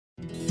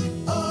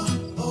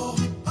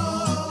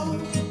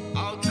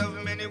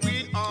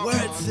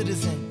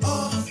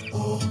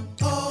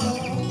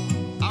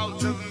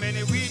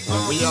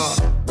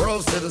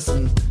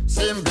citizen,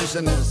 same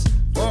vision is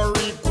for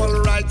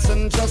equal rights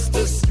and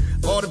justice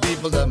for the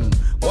people them.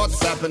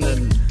 What's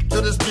happening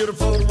to this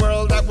beautiful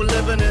world that we're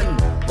living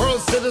in?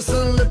 World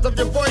citizen, lift up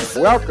your voice.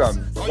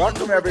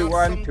 Welcome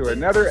everyone to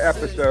another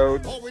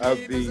episode of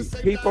the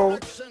People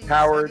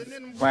Powered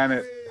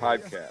Planet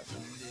podcast.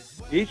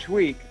 Each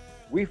week,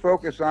 we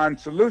focus on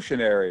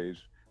solutionaries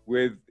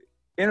with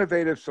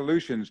innovative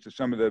solutions to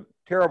some of the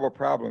terrible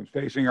problems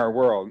facing our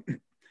world.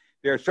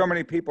 There are so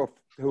many people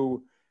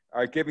who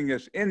are giving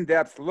us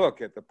in-depth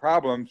look at the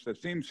problems that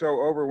seem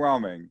so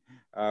overwhelming.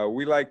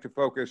 We like to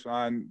focus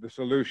on the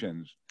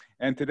solutions.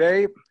 And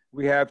today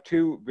we have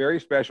two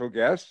very special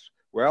guests.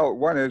 Well,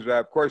 one is,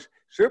 of course,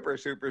 super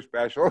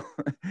special.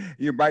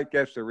 You might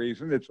guess the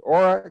reason. It's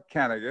Ora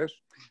Kanagas,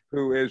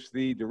 who is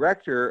the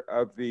director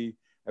of the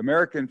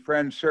American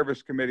Friends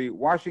Service Committee,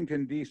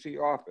 Washington, D.C.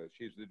 office.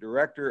 She's the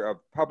director of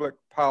public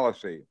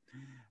policy.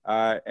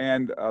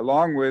 And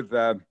along with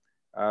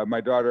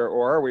my daughter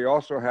Ora, we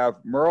also have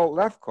Merle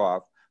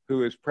Lefkoff,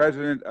 who is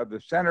president of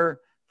the Center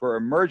for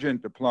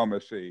Emergent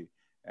Diplomacy.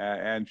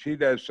 And she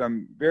does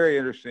some very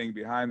interesting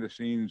behind the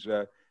scenes,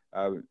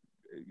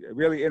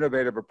 really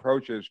innovative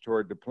approaches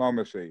toward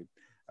diplomacy.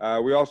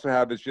 We also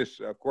have, as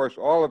just, of course,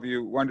 all of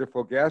you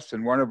wonderful guests.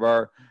 And one of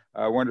our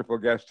wonderful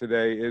guests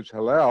today is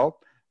Hillel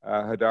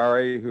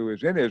Hadari, who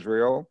is in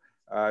Israel.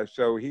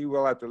 So he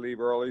will have to leave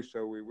early,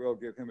 so we will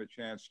give him a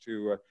chance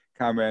to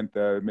comment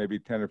maybe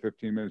 10 or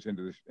 15 minutes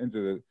into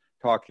the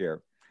talk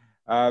here.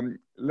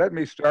 Let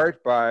me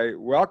start by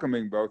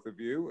welcoming both of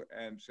you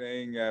and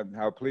saying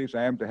how pleased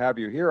I am to have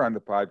you here on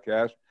the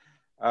podcast.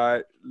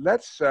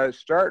 Let's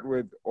start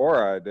with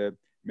Ora to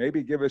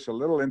maybe give us a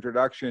little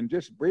introduction,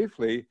 just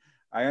briefly.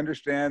 I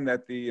understand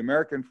that the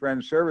American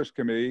Friends Service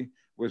Committee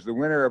was the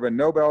winner of a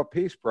Nobel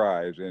Peace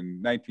Prize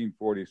in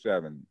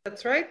 1947.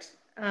 That's right.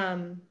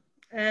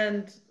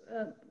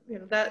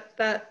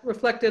 That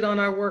reflected on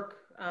our work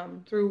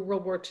through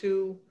World War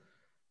II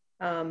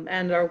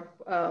and our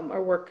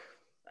work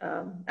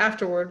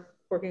afterward,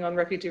 working on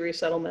refugee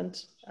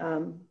resettlement.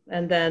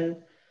 And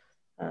then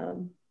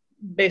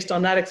based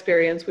on that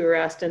experience, we were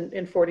asked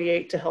in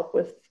 48 to help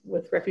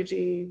with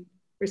refugee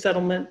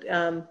resettlement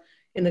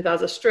in the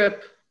Gaza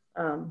Strip.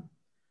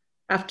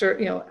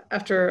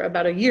 After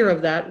about a year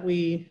of that,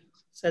 we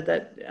said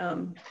that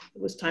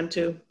it was time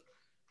to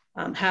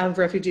have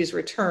refugees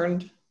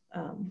returned.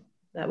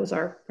 That was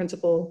our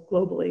principle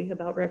globally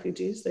about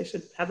refugees. They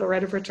should have the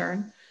right of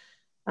return,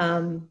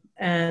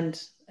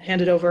 and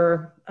handed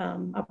over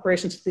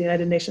operations to the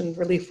United Nations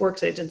Relief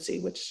Works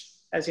Agency, which,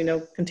 as you know,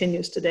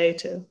 continues today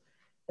to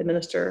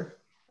administer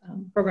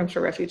programs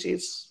for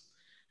refugees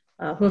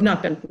who have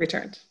not been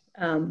returned.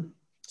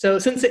 So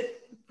since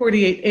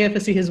 48,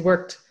 AFSC has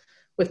worked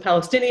with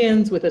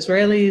Palestinians, with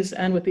Israelis,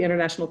 and with the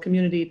international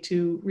community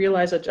to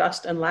realize a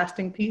just and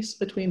lasting peace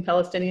between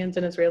Palestinians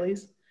and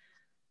Israelis.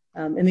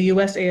 In the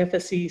US,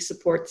 AFSC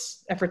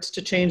supports efforts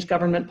to change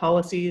government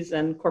policies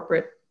and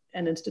corporate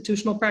and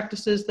institutional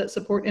practices that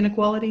support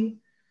inequality,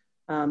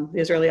 the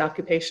Israeli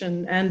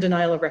occupation, and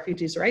denial of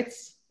refugees'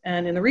 rights.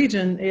 And in the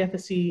region,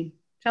 AFSC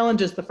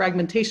challenges the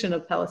fragmentation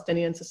of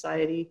Palestinian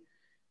society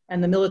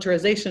and the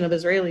militarization of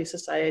Israeli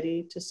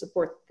society to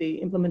support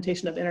the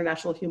implementation of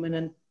international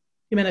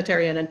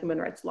humanitarian and human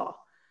rights law.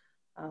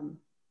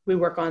 We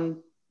work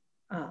on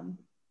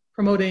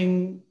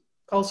promoting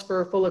calls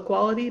for full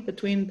equality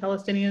between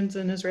Palestinians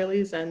and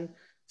Israelis and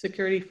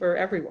security for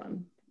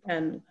everyone.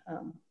 And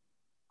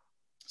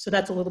so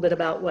that's a little bit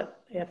about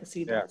what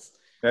AFSC does.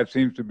 That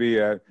seems to be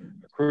a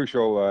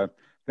crucial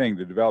thing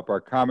to develop our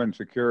common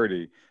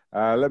security.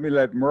 Let me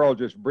let Merle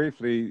just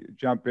briefly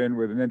jump in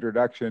with an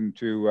introduction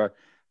to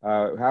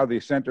how the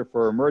Center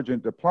for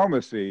Emergent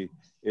Diplomacy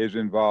is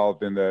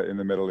involved in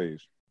the Middle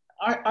East.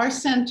 Our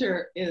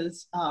center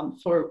is,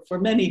 for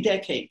many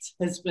decades,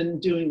 has been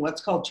doing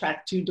what's called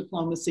Track 2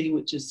 diplomacy,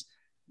 which is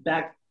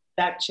back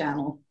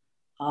channel,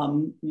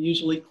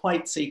 usually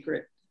quite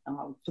secret.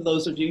 For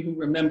those of you who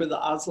remember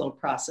the Oslo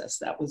process,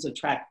 that was a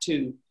Track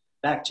 2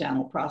 back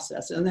channel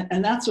process.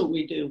 And that's what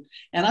we do.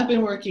 And I've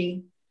been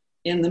working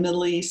in the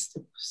Middle East,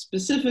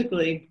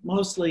 specifically,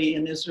 mostly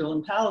in Israel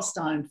and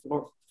Palestine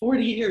for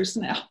 40 years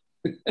now.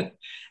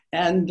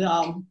 And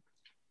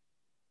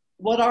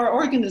what our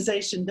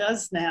organization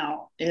does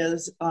now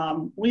is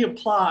we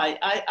apply.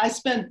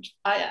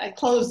 I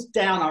closed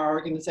down our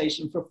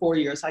organization for 4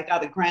 years. I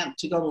got a grant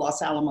to go to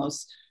Los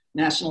Alamos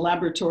National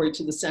Laboratory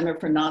to the Center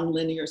for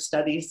Nonlinear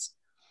Studies,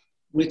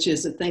 which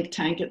is a think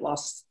tank at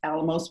Los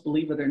Alamos,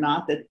 believe it or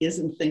not, that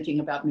isn't thinking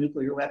about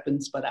nuclear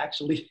weapons, but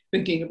actually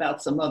thinking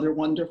about some other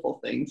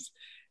wonderful things.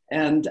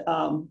 And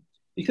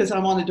because I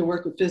wanted to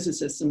work with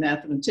physicists and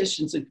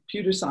mathematicians and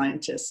computer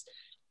scientists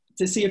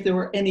to see if there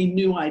were any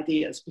new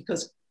ideas,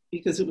 because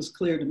it was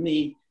clear to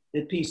me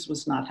that peace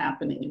was not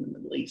happening in the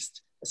Middle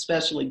East,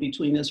 especially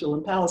between Israel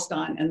and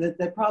Palestine, and that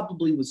there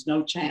probably was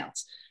no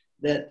chance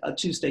that a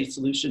two-state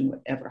solution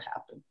would ever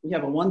happen. We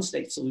have a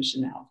one-state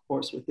solution now, of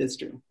course, with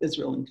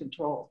Israel in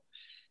control.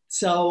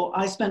 So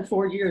I spent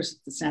 4 years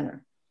at the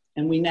center,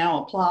 And we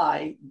now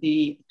apply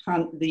the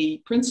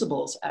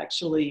principles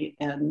actually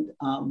and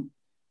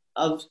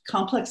of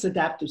complex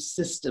adaptive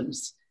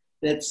systems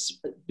that's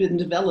been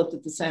developed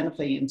at the Santa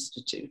Fe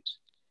Institute.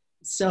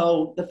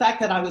 So the fact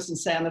that I was in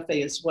Santa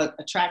Fe is what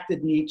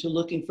attracted me to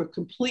looking for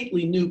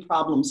completely new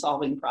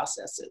problem-solving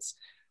processes,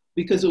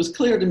 because it was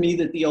clear to me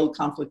that the old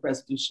conflict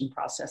resolution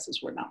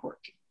processes were not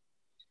working.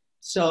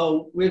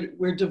 So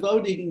we're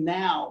devoting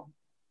now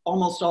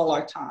almost all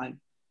our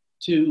time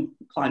to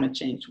climate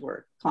change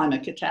work,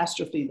 climate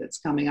catastrophe that's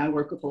coming. I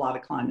work with a lot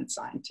of climate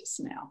scientists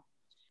now.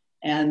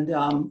 And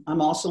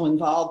I'm also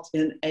involved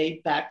in a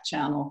back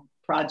channel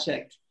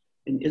project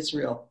in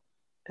Israel,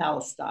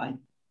 Palestine,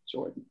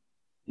 Jordan,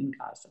 in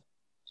Gaza.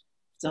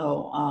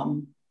 So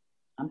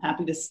I'm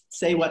happy to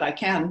say what I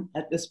can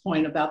at this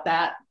point about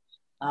that.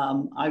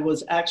 I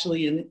was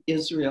actually in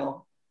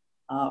Israel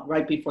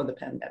right before the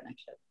pandemic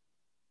hit.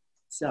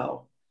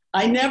 So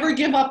I never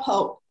give up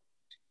hope.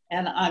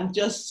 And I'm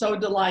just so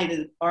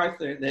delighted,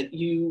 Arthur, that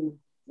you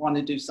want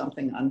to do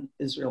something on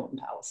Israel and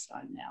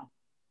Palestine now.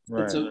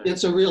 Right.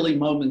 It's a really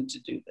moment to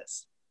do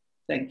this.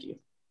 Thank you.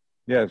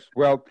 Yes,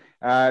 well,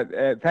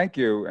 thank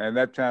you. And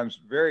that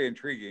sounds very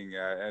intriguing.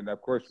 And of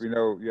course, we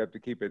know you have to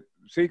keep it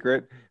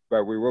secret,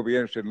 but we will be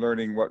interested in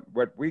learning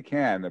what we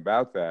can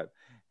about that.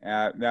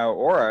 Now,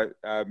 Ora,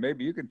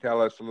 maybe you can tell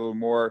us a little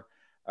more.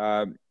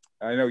 I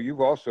know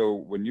you've also,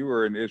 when you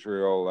were in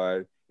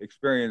Israel,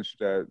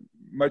 experienced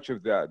much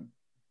of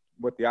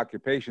what the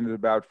occupation is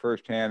about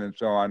firsthand and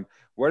so on.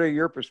 What are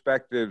your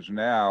perspectives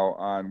now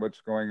on what's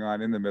going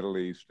on in the Middle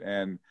East,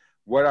 and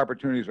what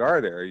opportunities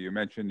are there? You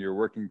mentioned you're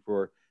working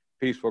for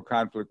peaceful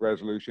conflict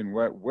resolution.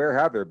 Where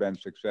have there been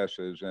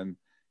successes, and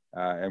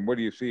what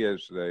do you see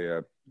as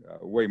the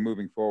way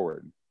moving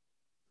forward?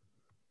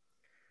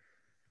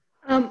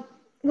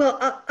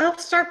 Well, I'll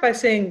start by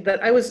saying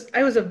that I was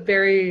a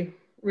very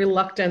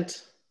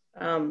reluctant.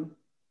 I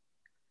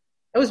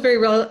was very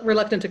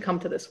reluctant to come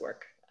to this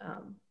work.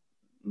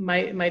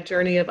 My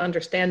journey of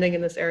understanding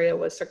in this area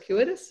was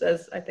circuitous,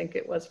 as I think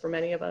it was for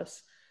many of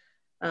us.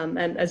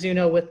 And as you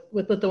know, with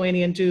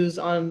Lithuanian Jews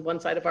on one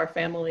side of our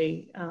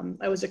family,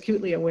 I was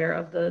acutely aware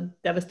of the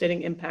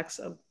devastating impacts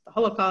of the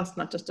Holocaust,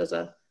 not just as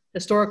a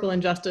historical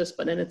injustice,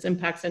 but in its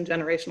impacts in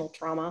generational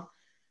trauma.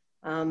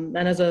 And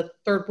as a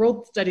third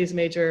world studies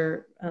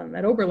major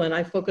at Oberlin,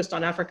 I focused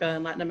on Africa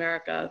and Latin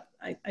America.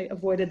 I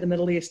avoided the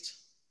Middle East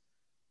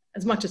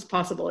as much as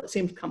possible. It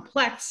seemed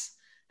complex.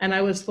 And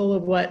I was full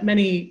of what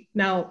many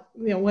now,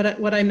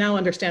 what I now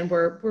understand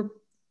were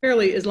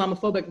fairly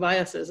Islamophobic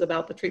biases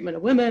about the treatment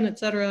of women, et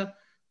cetera,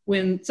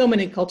 when so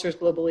many cultures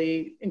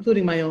globally,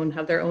 including my own,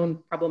 have their own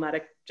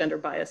problematic gender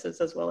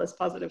biases as well as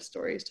positive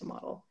stories to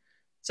model.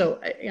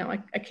 So,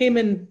 I came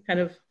in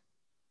kind of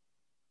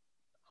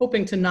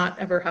hoping to not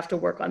ever have to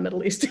work on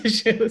Middle East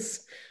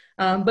issues.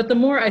 But the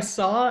more I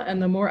saw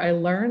and the more I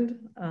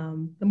learned,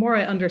 the more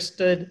I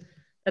understood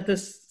that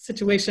this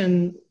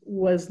situation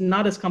was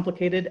not as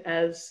complicated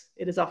as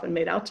it is often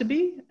made out to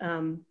be,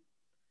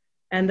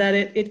 and that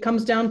it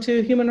comes down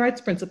to human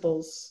rights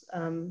principles,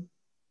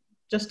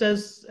 just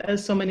as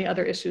so many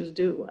other issues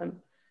do.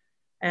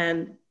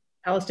 And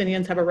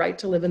Palestinians have a right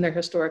to live in their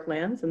historic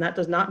lands, and that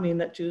does not mean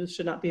that Jews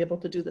should not be able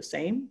to do the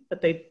same,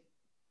 but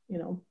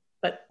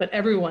but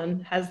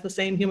everyone has the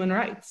same human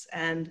rights,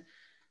 and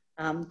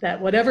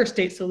that whatever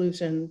state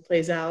solution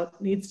plays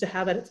out needs to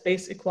have at its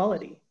base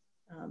equality.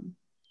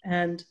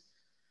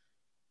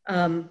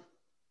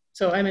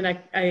 So I mean, I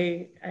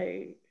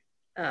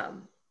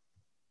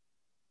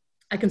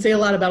can say a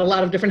lot about a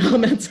lot of different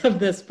elements of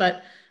this,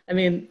 but I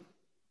mean,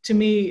 to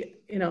me,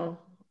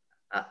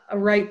 a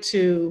right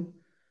to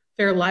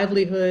fair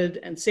livelihood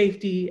and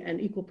safety and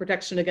equal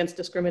protection against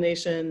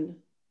discrimination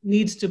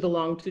needs to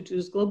belong to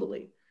Jews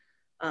globally,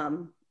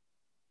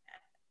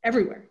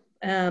 everywhere.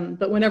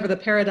 But whenever the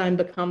paradigm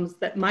becomes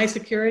that my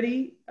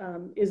security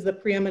is the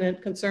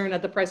preeminent concern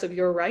at the price of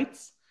your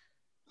rights,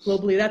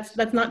 globally,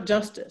 that's not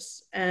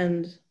justice.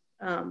 And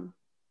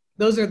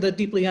those are the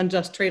deeply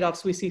unjust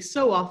trade-offs we see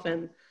so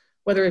often,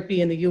 whether it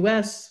be in the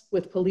US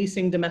with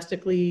policing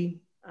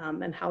domestically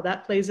and how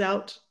that plays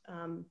out,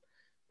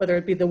 whether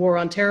it be the war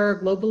on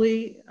terror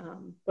globally,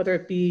 whether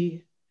it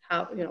be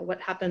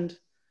what happened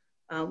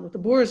with the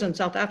Boers in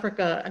South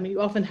Africa. I mean,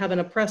 you often have an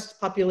oppressed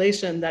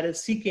population that is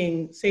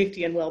seeking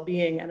safety and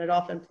well-being, and it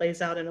often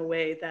plays out in a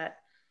way that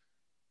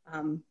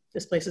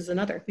displaces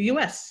another. The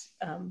US,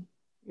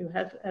 you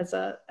have as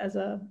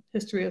a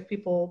history of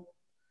people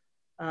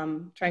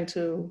trying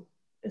to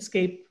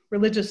escape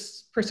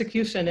religious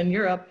persecution in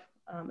Europe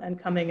and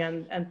coming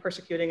and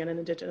persecuting an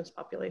indigenous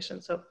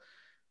population. So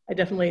I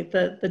definitely,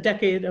 the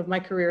decade of my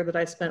career that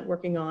I spent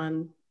working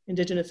on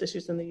indigenous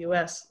issues in the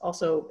US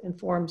also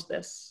informs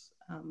this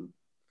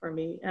for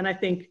me. And I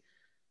think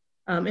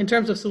in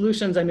terms of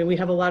solutions, I mean, we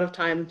have a lot of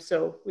time,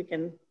 so we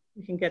can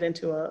get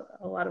into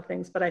a lot of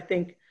things, but I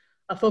think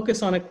a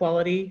focus on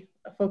equality,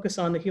 a focus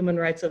on the human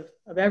rights of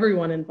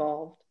everyone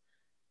involved,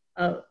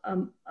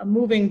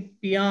 moving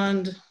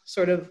beyond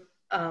sort of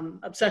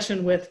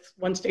obsession with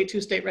one state,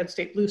 two state, red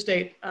state, blue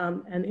state,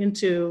 and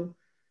into,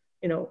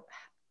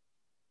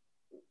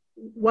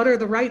 what are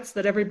the rights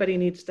that everybody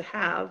needs to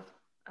have?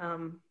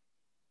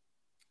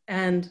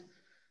 And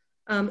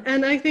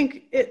I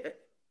think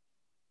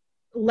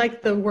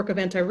like the work of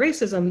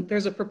anti-racism,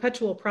 there's a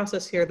perpetual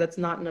process here that's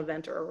not an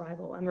event or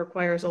arrival and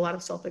requires a lot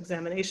of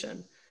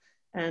self-examination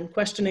and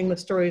questioning the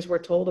stories we're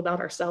told about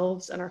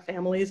ourselves and our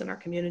families and our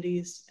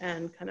communities,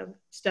 and kind of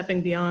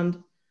stepping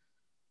beyond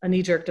a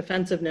knee-jerk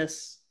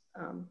defensiveness.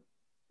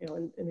 You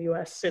know, in the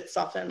US, it's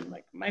often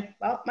like,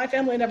 my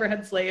family never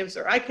had slaves,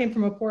 or I came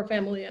from a poor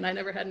family and I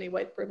never had any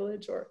white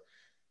privilege, or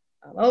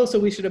oh, so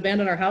we should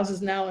abandon our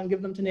houses now and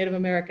give them to Native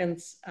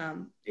Americans.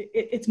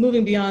 It's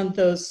moving beyond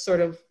those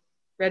sort of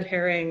red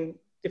herring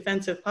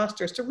defensive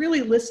postures to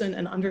really listen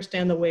and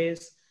understand the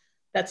ways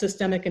that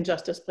systemic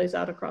injustice plays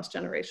out across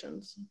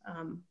generations.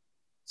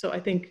 So I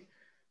think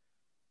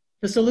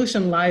the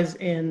solution lies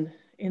in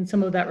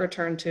some of that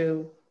return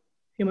to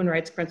human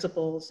rights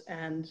principles,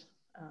 and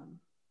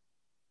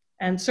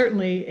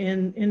certainly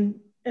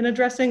in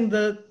addressing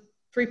the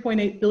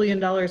 $3.8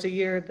 billion a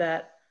year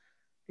that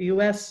the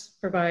US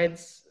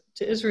provides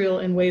to Israel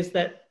in ways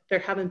that there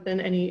haven't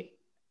been any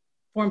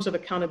forms of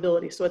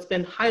accountability. So it's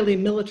been highly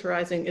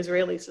militarizing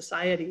Israeli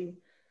society,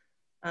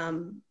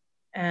 and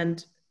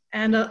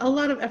a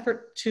lot of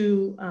effort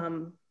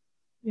to,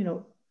 you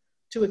know,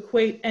 to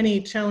equate any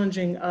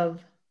challenging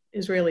of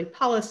Israeli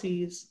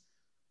policies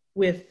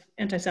with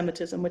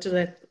anti-Semitism, which is,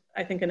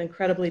 I think, an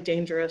incredibly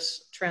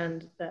dangerous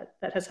trend that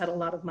has had a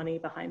lot of money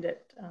behind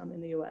it in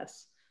the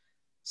US.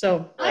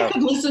 So I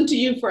could listen to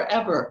you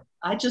forever.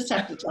 I just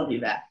have to tell you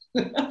that.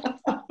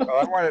 Well,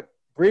 I want to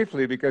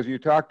briefly, because you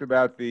talked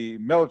about the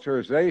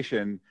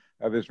militarization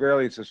of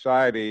Israeli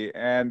society,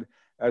 and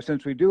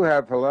since we do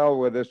have Hillel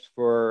with us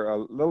for a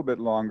little bit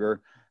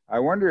longer, I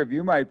wonder if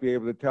you might be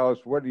able to tell us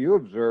what you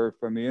observe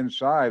from the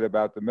inside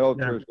about the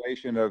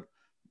militarization of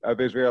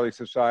Israeli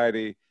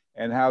society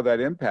and how that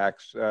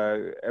impacts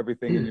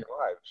everything in your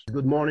lives.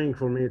 Good morning.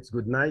 For me, it's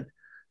good night.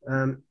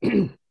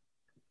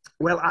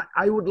 Well,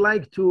 I would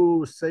like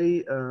to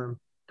say,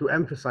 to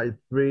emphasize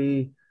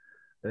three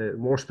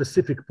more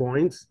specific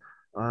points,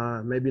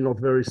 maybe not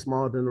very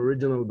smart and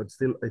original, but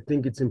still I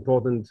think it's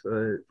important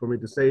for me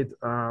to say it.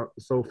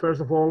 So first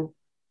of all,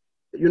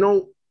 you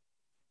know,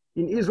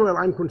 in Israel,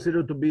 I'm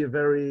considered to be a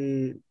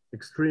very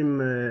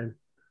extreme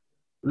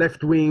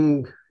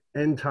left-wing,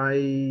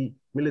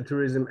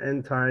 anti-militarism,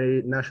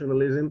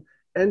 anti-nationalism,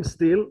 and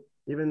still,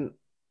 even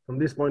from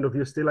this point of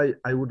view, still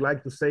I would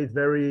like to say it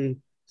very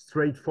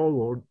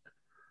straightforward.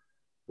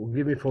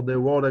 Forgive me for the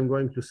word I'm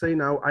going to say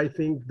now. I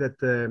think that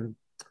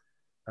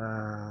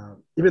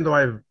even though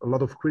I have a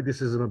lot of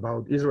criticism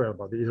about Israel,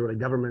 about the Israeli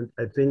government,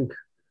 I think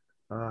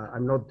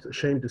I'm not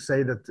ashamed to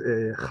say that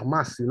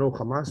Hamas, you know,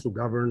 Hamas, who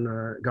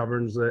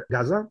governs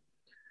Gaza,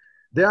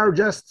 they are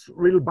just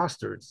real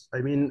bastards. I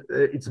mean,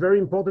 it's very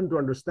important to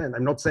understand.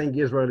 I'm not saying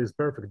Israel is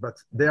perfect, but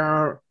they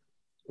are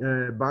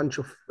a bunch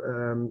of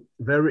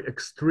very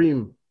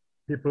extreme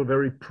people,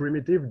 very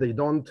primitive. They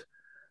don't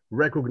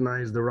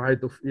recognize the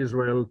right of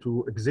Israel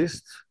to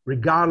exist,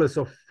 regardless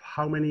of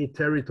how many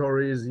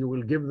territories you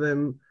will give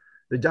them.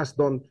 They just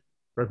don't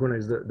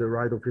recognize the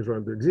right of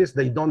Israel to exist.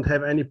 They don't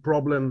have any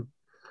problem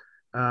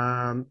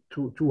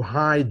to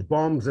hide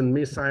bombs and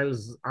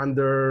missiles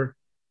under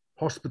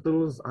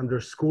hospitals, under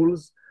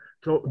schools.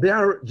 So they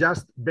are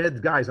just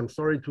bad guys. I'm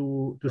sorry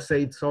to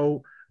say it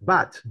so,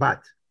 but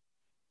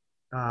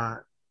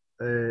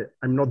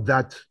I'm not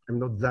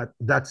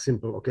that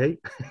simple. Okay.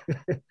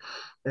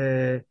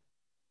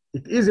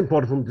 It is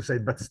important for me to say,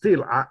 but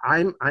still,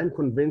 I'm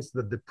convinced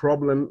that the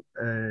problem,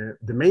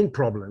 the main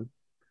problem,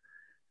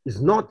 is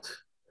not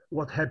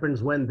what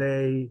happens when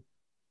they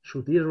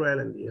shoot Israel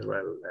and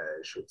Israel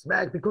shoots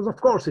back. Because of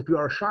course, if you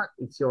are shot,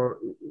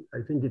 I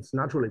think it's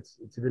natural. It's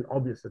even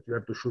obvious that you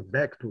have to shoot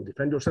back to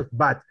defend yourself.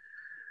 But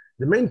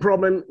the main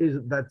problem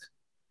is that,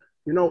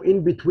 you know,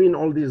 in between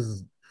all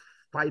these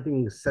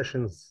fighting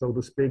sessions, so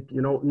to speak,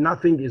 you know,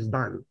 nothing is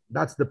done.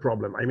 That's the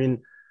problem. I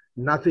mean,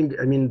 nothing.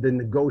 I mean, the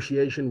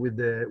negotiation with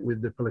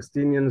the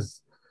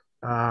Palestinians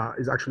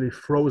is actually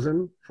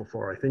frozen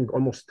for I think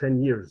almost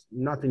 10 years.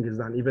 Nothing is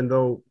done, even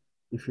though,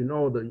 if you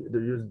know,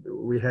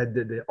 we had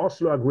the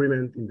Oslo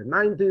agreement in the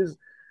 90s,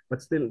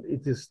 but still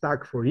it is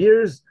stuck for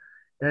years.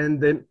 And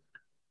then,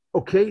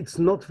 okay, it's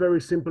not very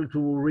simple to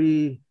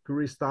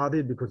restart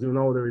it, because, you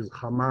know, there is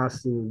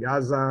Hamas in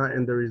Gaza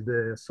and there is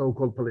the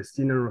so-called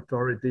Palestinian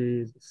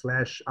Authority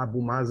 /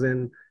 Abu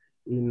Mazen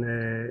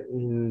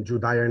in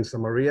Judea and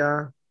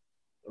Samaria,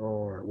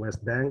 or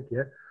West Bank,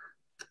 yeah.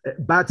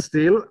 But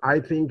still, I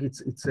think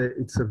it's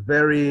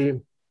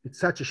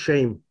such a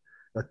shame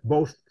that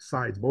both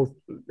sides, both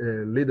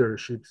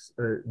leaderships,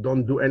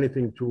 don't do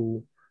anything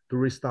to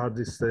restart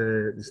this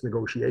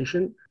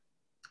negotiation.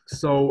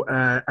 So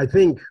I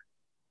think,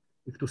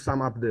 if to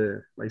sum up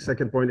my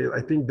second point,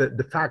 I think that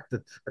the fact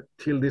that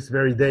till this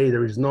very day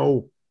there is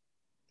no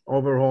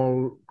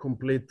overall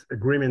complete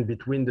agreement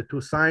between the two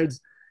sides,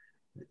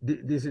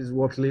 this is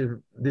what leaves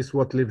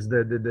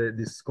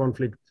this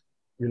conflict,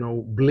 you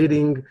know,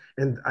 bleeding.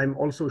 And I'm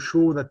also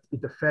sure that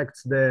it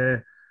affects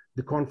the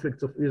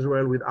conflicts of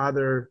Israel with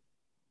other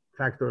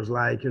factors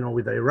like,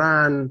 with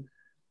Iran,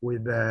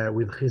 with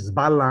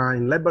Hezbollah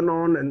in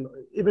Lebanon, and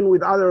even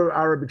with other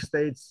Arabic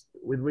states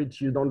with which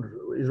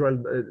Israel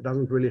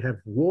doesn't really have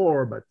war,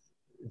 but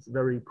it's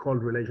very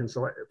cold relations. So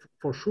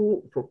for sure,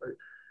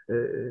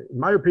 in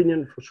my opinion,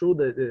 for sure,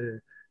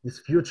 this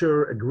future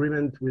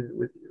agreement with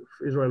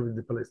Israel with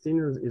the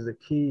Palestinians is a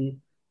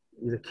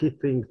key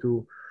thing to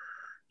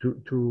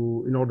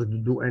in order to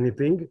do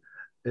anything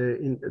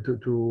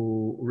to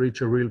reach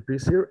a real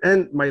peace here. And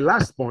my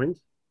last point,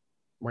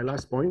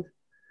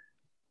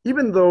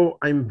 even though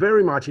I'm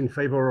very much in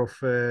favor of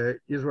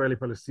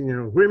Israeli-Palestinian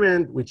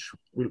agreement, which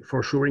will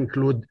for sure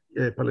include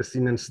a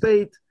Palestinian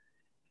state,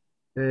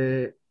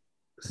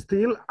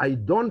 still, I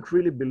don't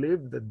really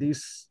believe that this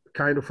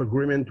kind of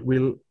agreement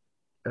will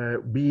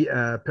be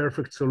a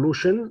perfect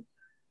solution.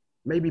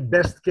 Maybe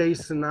best case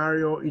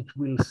scenario, it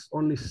will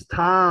only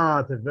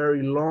start a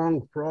very long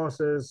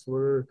process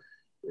where,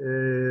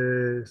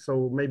 so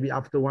maybe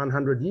after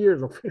 100 years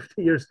or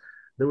 50 years,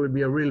 there will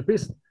be a real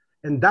peace.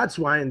 And that's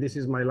why, and this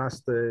is my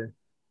last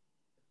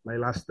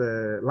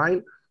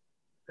line,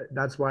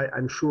 that's why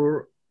I'm sure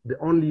the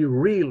only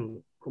real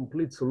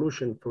complete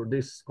solution for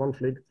this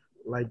conflict,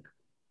 like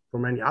for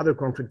many other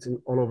conflicts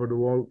all over the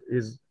world,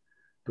 is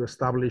to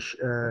establish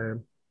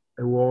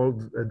a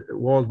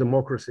world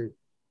democracy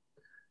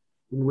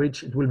in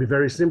which it will be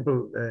very simple.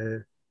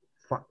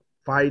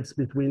 Fights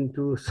between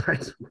two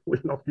sides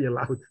will not be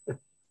allowed.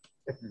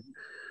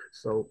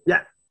 So,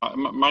 yeah.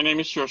 My name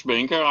is George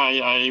Benker.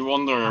 I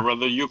wonder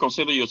whether you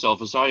consider yourself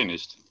a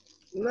Zionist.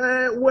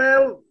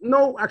 Well,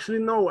 no, actually,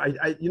 no.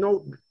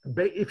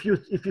 If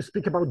you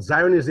speak about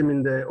Zionism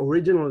in the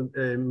original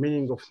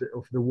meaning of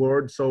the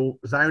word, so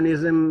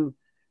Zionism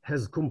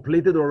has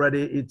completed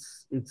already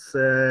its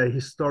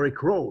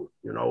historic role,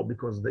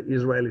 because the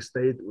Israeli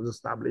state was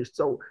established.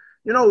 So,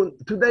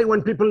 today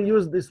when people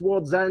use this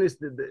word Zionist,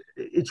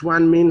 each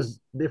one means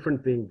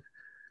different things.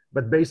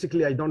 But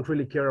basically, I don't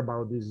really care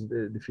about these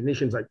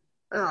definitions.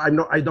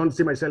 I don't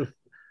see myself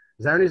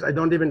Zionist. I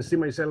don't even see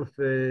myself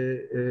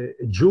a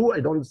Jew. I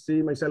don't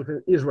see myself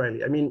an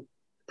Israeli. I mean,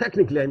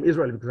 technically I'm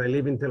Israeli because I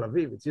live in Tel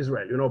Aviv. It's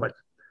Israel, but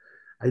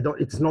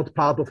it's not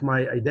part of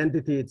my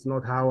identity. It's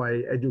not how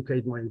I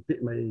educate my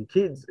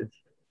kids.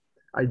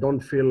 I don't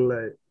feel,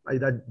 I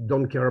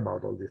don't care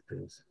about all these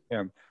things.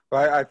 Yeah,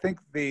 but I think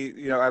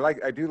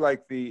I do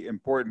like the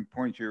important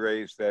point you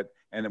raised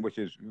and which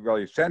is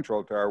really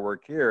central to our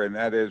work here. And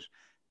that is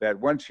that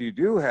once you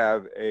do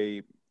have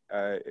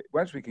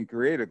once we can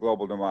create a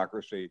global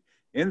democracy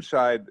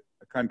inside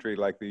a country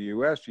like the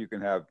US, you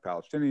can have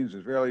Palestinians,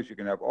 Israelis, you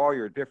can have all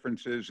your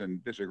differences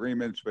and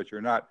disagreements, but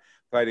you're not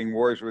fighting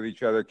wars with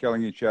each other,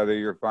 killing each other.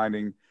 You're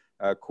finding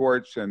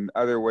courts and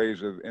other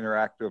ways of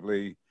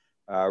interactively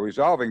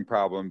resolving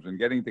problems and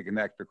getting to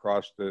connect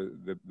across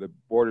the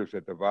borders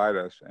that divide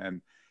us.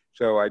 And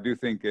so I do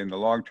think in the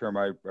long term,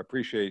 I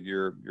appreciate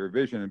your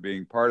vision and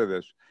being part of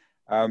this.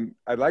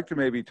 I'd like to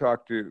maybe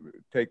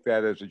take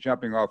that as a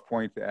jumping off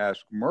point to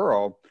ask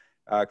Merle,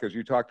 because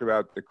you talked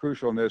about the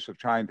crucialness of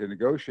trying to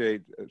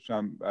negotiate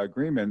some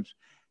agreements.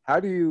 How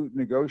do you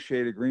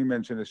negotiate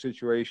agreements in a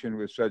situation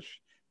with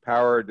such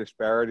power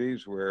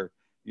disparities where,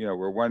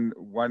 where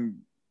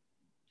one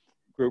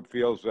group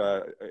feels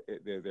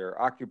they're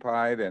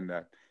occupied and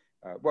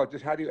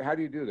just how do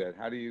you do that?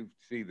 How do you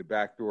see the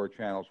backdoor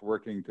channels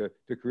working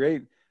to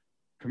create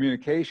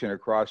communication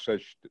across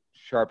such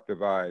sharp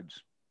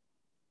divides?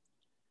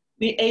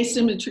 The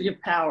asymmetry of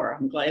power,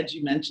 I'm glad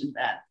you mentioned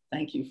that.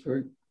 Thank you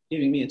for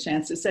giving me a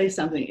chance to say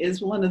something,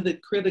 is one of the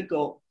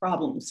critical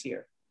problems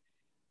here.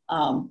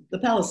 The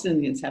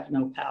Palestinians have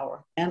no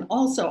power. And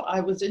also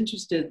I was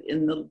interested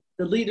in the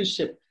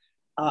leadership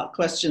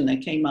question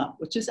that came up,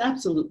 which is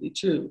absolutely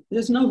true.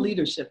 There's no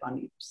leadership on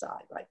either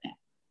side right now.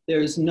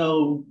 There's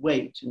no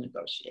way to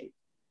negotiate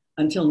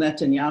until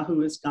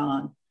Netanyahu is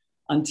gone,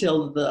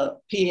 until the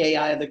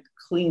PAI that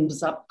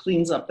cleans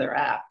up their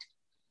act.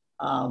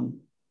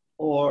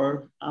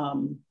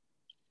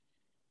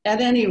 At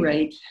any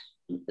rate,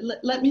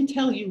 let me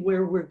tell you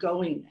where we're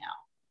going now,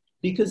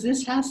 because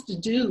this has to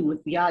do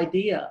with the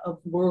idea of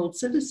world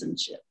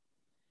citizenship.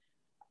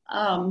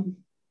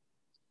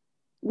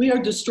 We are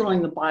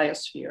destroying the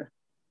biosphere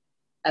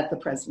at the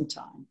present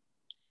time.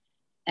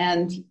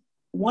 And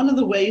one of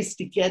the ways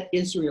to get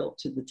Israel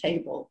to the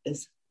table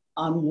is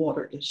on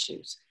water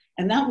issues.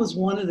 And that was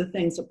one of the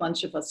things a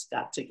bunch of us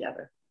got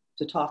together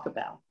to talk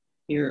about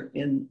here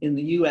in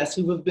the US,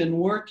 who have been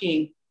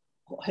working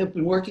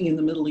in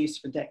the Middle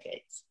East for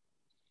decades,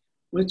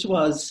 which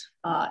was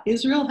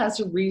Israel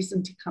has a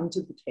reason to come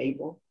to the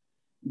table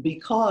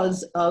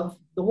because of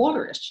the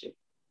water issue,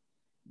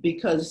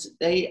 because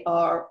they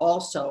are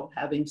also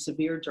having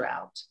severe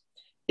drought.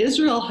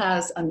 Israel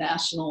has a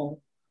national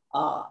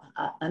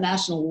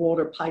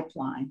water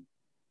pipeline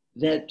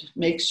that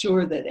makes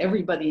sure that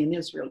everybody in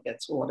Israel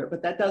gets water,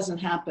 but that doesn't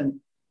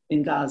happen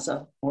in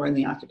Gaza or in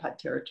the occupied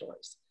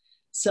territories.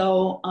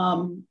 So,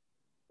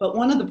 but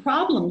one of the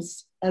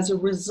problems as a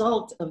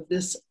result of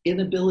this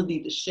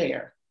inability to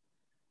share,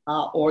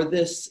 I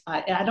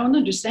don't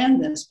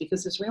understand this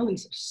because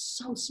Israelis are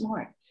so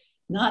smart.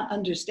 not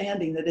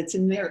understanding that it's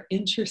in their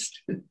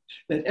interest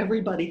that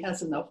everybody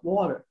has enough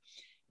water.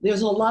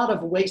 There's a lot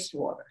of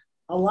wastewater,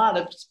 a lot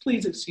of,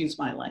 please excuse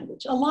my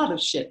language, a lot of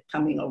shit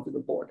coming over the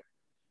border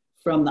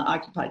from the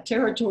occupied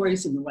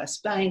territories in the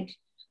West Bank,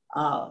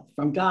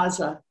 from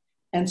Gaza.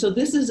 And so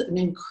this is an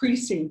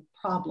increasing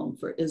problem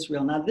for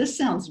Israel. Now, this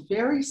sounds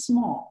very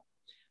small,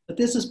 but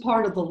this is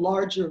part of the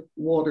larger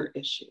water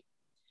issue.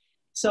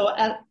 So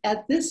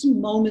at this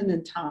moment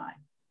in time,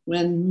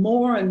 when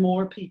more and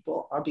more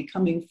people are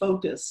becoming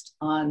focused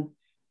on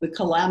the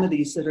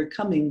calamities that are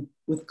coming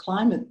with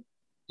climate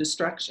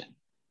destruction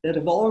that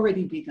have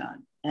already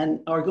begun and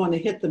are going to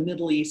hit the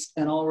Middle East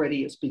and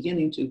already is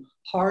beginning to,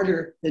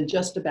 harder than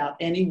just about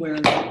anywhere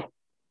in the world.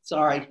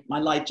 Sorry, my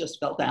light just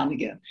fell down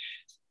again.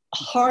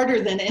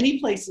 Harder than any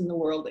place in the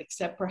world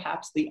except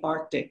perhaps the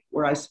Arctic,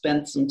 where I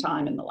spent some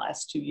time in the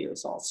last 2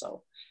 years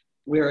also,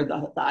 where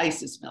the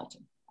ice is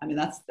melting. I mean,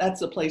 that's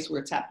the place where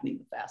it's happening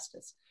the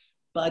fastest.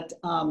 But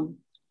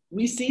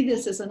we see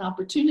this as an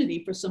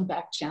opportunity for some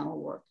back channel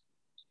work,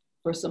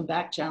 for some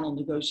back channel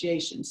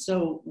negotiations.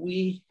 So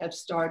we have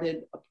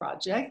started a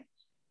project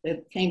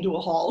that came to a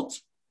halt,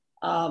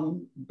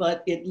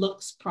 but it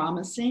looks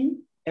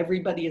promising.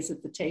 Everybody is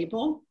at the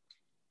table.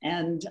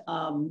 And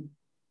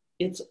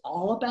it's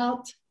all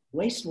about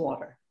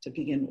wastewater to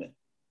begin with,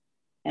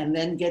 and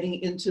then getting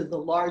into the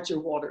larger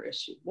water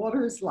issue.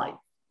 Water is life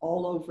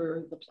all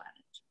over the planet.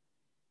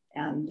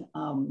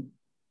 And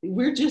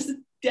we're just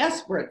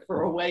desperate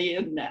for a way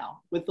in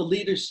now with the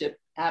leadership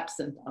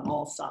absent on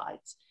all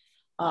sides.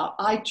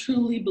 I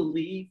truly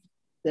believe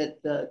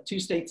that the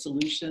two-state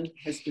solution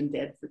has been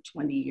dead for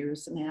 20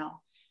 years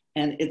now,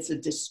 and it's a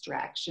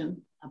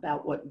distraction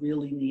about what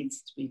really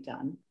needs to be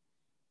done.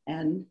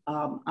 And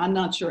I'm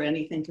not sure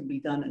anything can be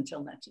done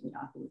until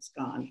Netanyahu is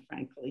gone,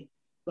 frankly,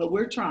 but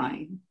we're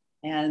trying,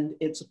 and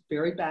it's a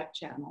very back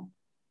channel,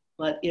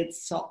 but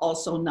it's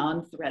also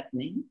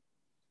non-threatening.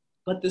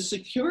 But the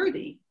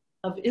security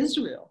of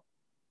Israel,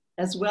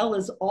 as well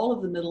as all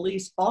of the Middle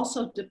East,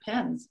 also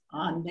depends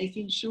on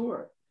making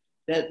sure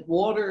that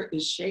water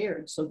is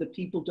shared so that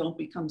people don't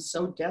become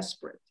so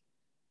desperate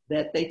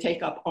that they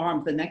take up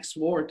arms. The next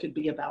war could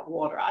be about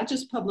water. I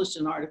just published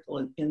an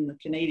article in the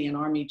Canadian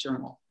Army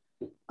Journal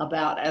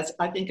about, as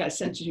I think I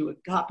sent you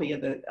a copy of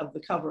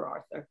the cover,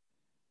 Arthur,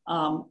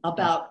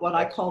 about what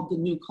I called the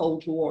new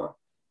Cold War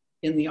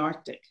in the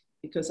Arctic,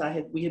 because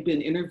we had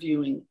been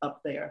interviewing up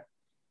there,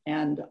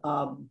 and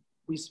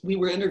we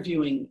were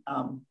interviewing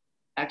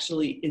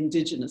actually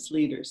indigenous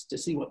leaders to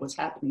see what was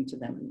happening to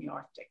them in the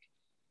Arctic.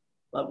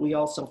 But we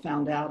also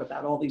found out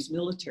about all these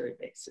military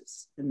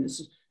bases, and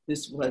this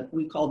is what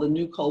we call the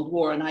new Cold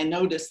War. And I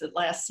noticed that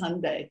last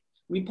Sunday,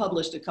 we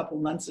published a couple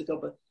months ago,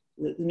 but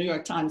the New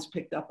York Times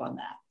picked up on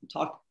that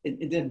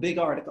and it did a big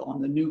article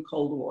on the new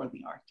Cold War in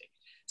the Arctic.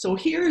 So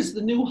here's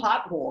the new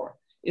hot war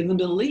in the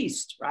Middle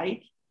East,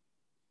 right?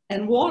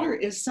 And water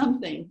is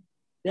something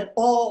that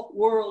all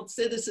world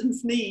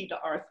citizens need,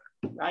 Arthur,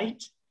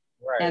 right?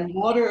 Right. And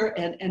water,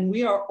 and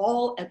we are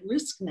all at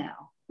risk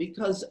now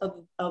because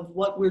of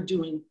what we're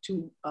doing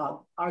to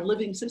our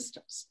living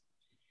systems.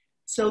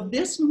 So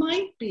this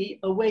might be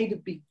a way to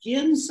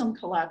begin some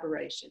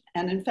collaboration.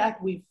 And in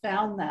fact, we've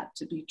found that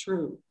to be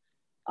true.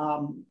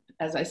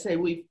 As I say,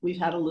 we've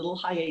had a little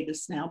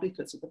hiatus now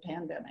because of the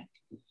pandemic.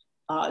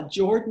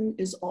 Jordan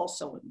is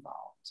also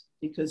involved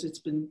because it's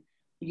been,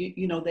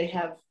 you know, they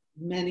have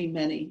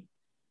many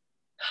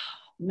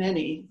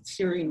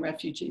Syrian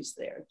refugees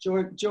there.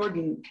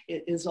 Jordan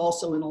is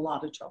also in a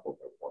lot of trouble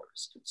where water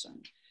is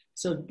concerned.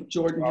 So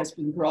Jordan has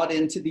been brought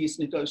into these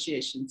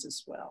negotiations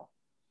as well.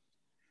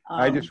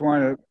 I just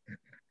want to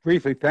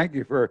briefly thank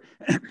you for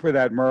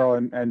that, Merle,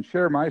 and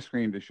share my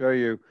screen to show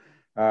you.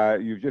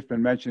 You've just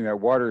been mentioning that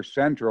water is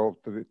central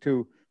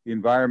to the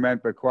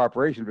environment, but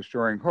cooperation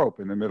restoring hope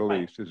in the Middle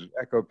East. This is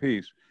Echo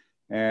Peace.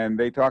 And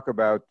they talk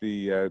about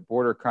the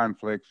border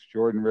conflicts,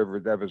 Jordan River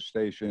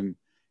devastation,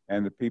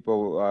 and the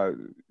people,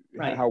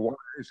 how water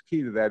is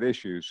key to that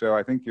issue. So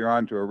I think you're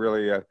on to a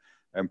really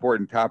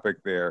important topic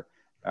there.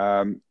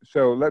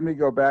 So let me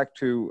go back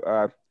to,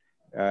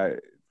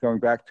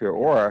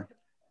 Ora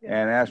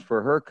and ask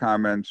for her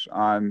comments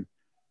on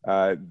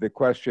the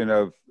question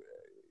of,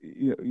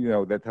 you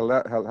know, that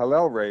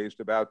Hillel raised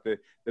about the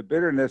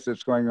bitterness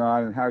that's going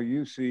on and how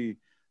you see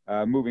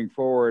moving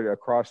forward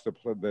across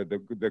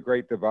the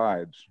great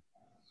divides.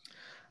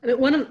 I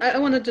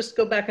want to just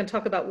go back and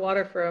talk about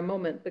water for a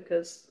moment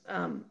because,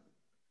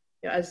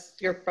 as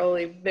you're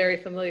probably very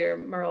familiar,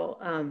 Merle,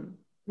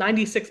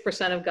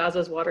 96% of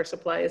Gaza's water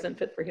supply isn't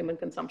fit for human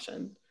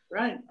consumption.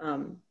 Right.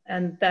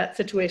 And that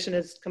situation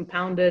is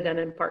compounded and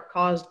in part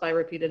caused by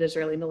repeated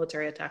Israeli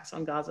military attacks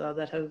on Gaza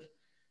that have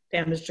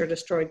damaged or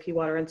destroyed key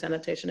water and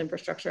sanitation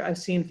infrastructure. I've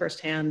seen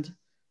firsthand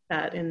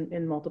that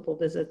in multiple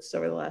visits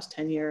over the last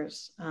 10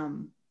 years.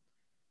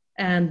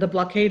 And the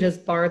blockade has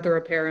barred the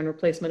repair and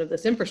replacement of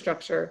this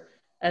infrastructure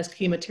as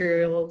key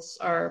materials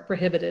are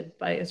prohibited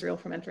by Israel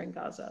from entering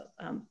Gaza.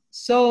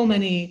 So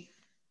many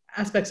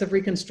aspects of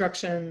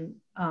reconstruction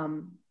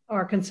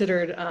are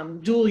considered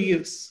dual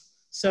use.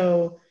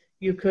 So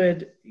you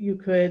could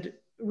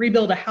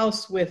rebuild a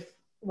house with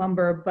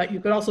lumber, but you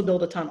could also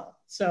build a tunnel.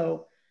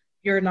 So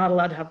you're not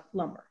allowed to have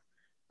lumber.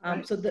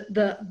 Right. So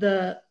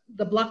the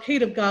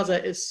blockade of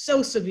Gaza is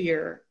so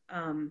severe,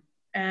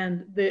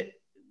 and the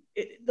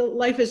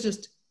life is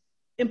just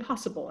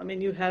impossible. I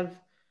mean, you have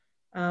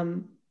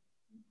the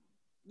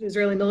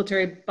Israeli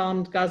military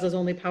bombed Gaza's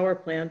only power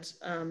plant,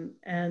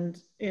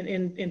 and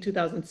in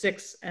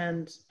 2006,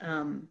 and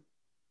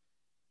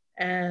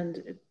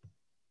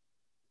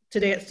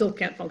today it still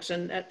can't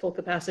function at full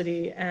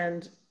capacity,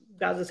 and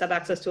Gazans have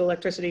access to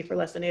electricity for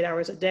less than 8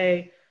 hours a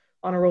day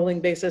on a rolling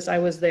basis.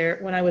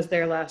 When I was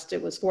there last,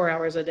 it was 4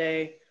 hours a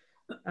day.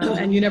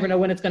 And you never know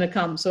when it's going to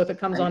come. So if it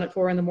comes on at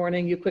 4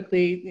 a.m, you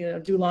quickly,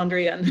 do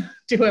laundry and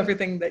do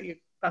everything that you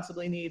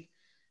possibly need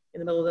in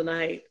the middle of the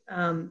night.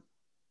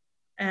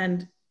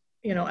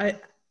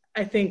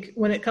 I think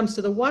when it comes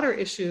to the water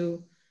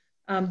issue,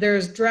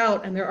 there's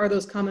drought and there are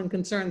those common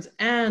concerns.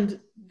 And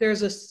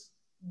there's a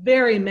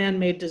very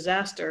man-made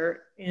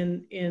disaster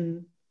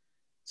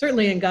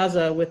certainly in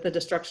Gaza, with the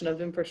destruction of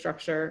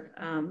infrastructure,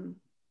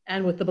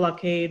 and with the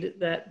blockade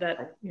that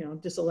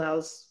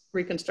disallows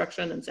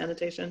reconstruction and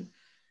sanitation.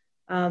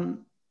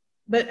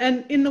 But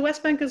in the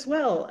West Bank as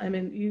well. I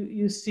mean,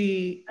 you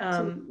see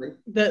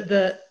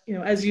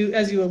as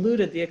you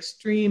alluded, the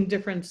extreme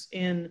difference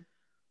in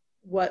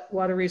what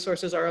water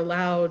resources are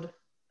allowed,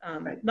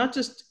 not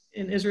just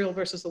in Israel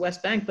versus the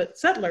West Bank, but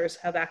settlers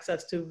have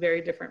access to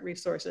very different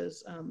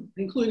resources,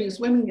 including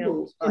swimming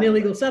pools in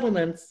illegal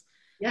settlements.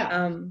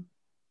 Yeah.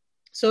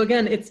 So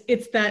again,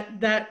 it's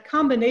that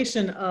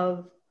combination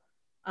of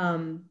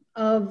the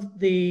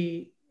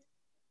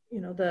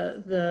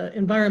the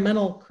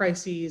environmental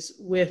crises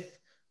with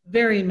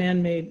very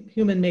man-made,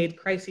 human-made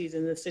crises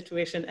in this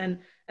situation, and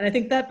I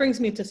think that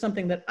brings me to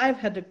something that I've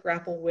had to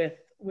grapple with,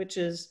 which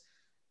is,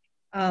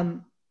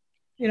 in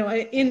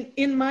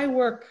my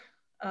work,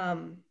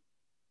 I'm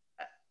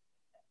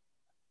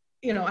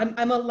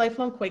a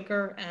lifelong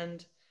Quaker,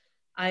 and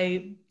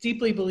I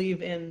deeply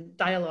believe in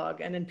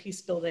dialogue and in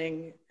peace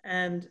building,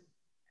 and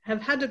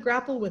have had to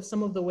grapple with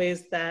some of the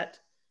ways that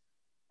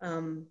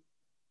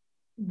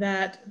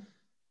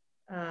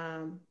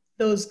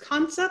those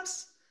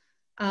concepts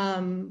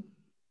in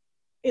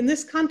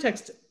this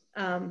context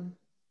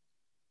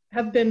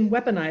have been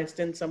weaponized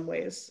in some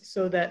ways,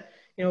 so that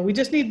we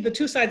just need the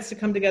two sides to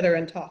come together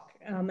and talk.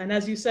 And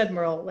as you said,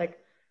 Merle, like,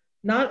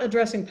 not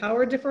addressing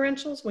power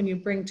differentials when you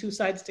bring two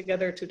sides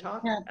together to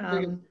talk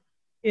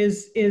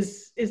is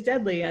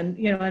deadly, and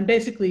and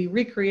basically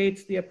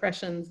recreates the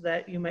oppressions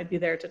that you might be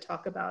there to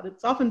talk about.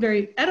 It's often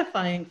very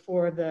edifying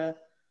for the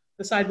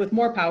side with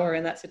more power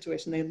in that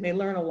situation. They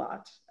learn a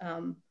lot,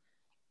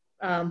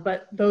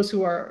 but those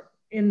who are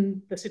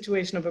in the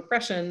situation of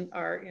oppression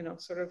are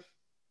sort of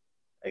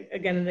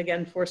again and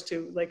again forced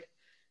to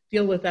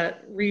deal with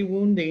that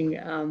re-wounding,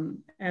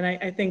 and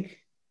I think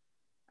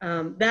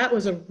that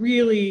was a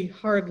really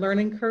hard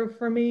learning curve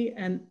for me,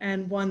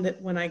 and one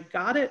that when I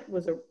got it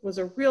was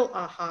a real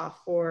aha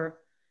for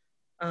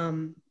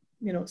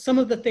some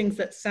of the things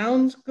that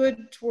sound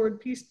good toward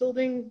peace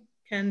building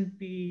can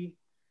be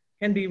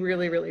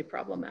really, really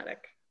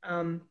problematic.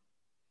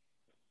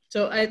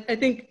 So I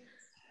think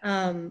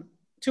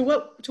to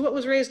what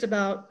was raised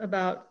about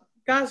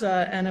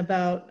Gaza and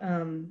about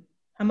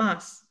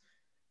Hamas,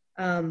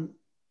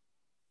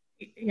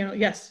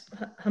 yes,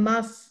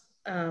 Hamas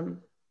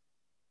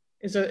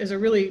is a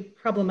really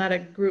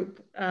problematic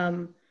group,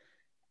 and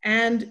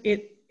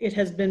it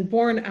has been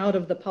born out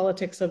of the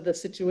politics of the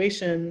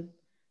situation,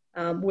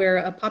 where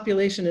a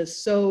population is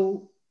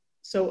so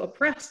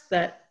oppressed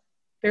that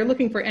they're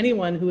looking for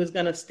anyone who is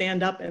going to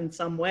stand up in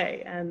some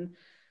way. And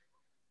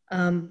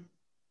I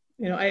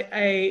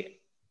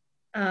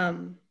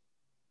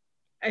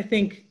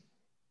think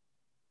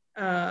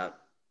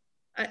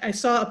I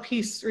saw a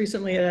piece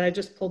recently that I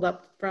just pulled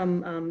up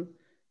from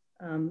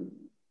a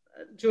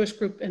Jewish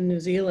group in New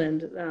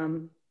Zealand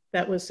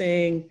that was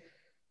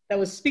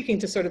speaking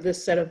to sort of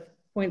this set of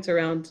points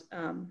around,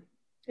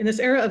 in this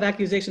era of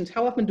accusations,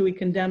 how often do we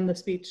condemn the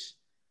speech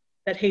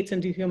that hates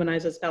and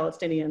dehumanizes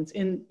Palestinians,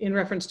 in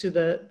reference to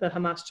the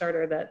Hamas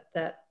charter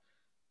that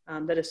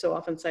is so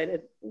often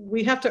cited?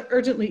 We have to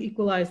urgently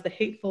equalize the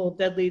hateful,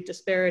 deadly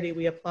disparity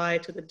we apply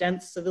to the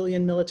dense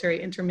civilian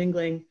military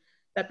intermingling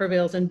that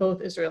prevails in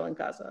both Israel and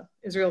Gaza.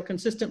 Israel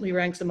consistently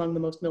ranks among the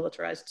most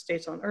militarized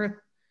states on earth.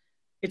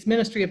 Its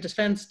Ministry of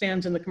Defense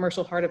stands in the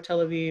commercial heart of Tel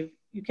Aviv.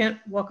 You can't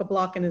walk a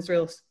block in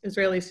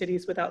Israeli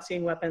cities without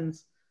seeing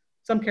weapons,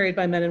 some carried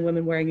by men and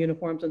women wearing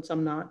uniforms and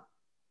some not.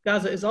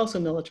 Gaza is also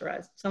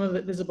militarized, some of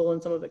it visible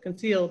and some of it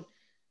concealed.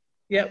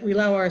 Yet we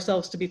allow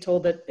ourselves to be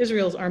told that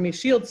Israel's army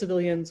shields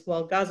civilians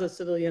while Gaza's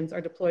civilians are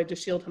deployed to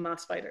shield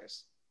Hamas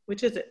fighters.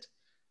 Which is it?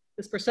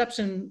 This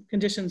perception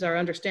conditions our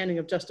understanding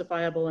of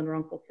justifiable and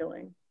wrongful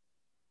killing.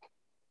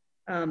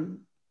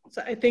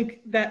 So I think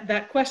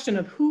that question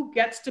of who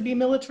gets to be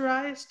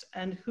militarized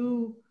and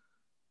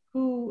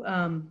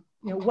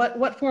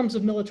what forms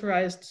of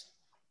militarized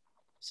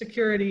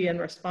security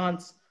and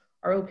response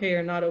are okay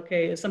or not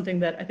okay is something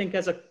that I think,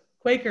 as a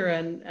Quaker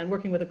and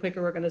working with a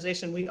Quaker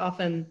organization, we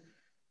often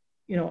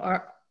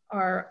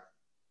are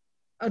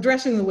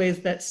addressing the ways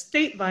that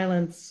state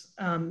violence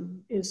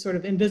is sort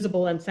of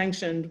invisible and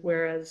sanctioned,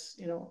 whereas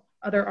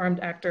other armed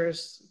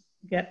actors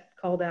get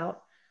called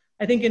out.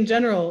 I think in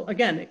general,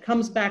 again, it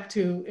comes back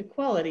to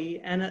equality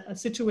and a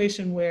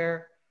situation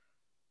where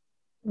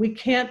we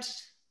can't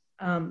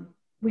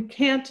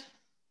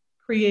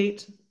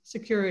create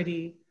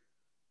security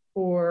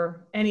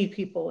for any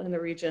people in the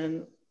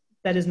region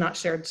that is not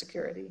shared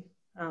security.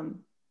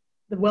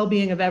 The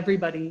well-being of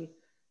everybody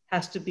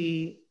has to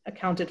be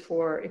accounted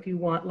for if you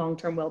want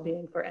long-term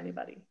well-being for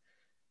anybody.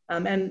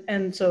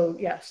 And so,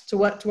 yes, to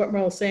what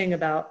Merle was saying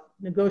about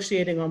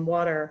negotiating on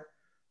water,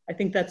 I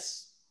think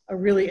that's a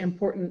really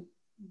important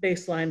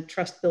baseline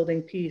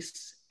trust-building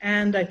piece.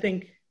 And I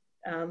think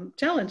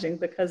challenging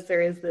because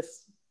there is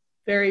this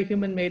very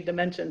human-made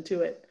dimension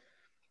to it.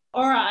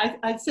 Or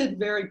I said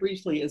very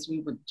briefly as we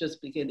were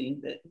just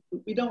beginning that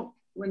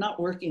we're not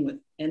working with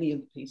any of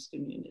the peace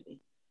community.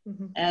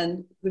 Mm-hmm.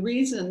 And the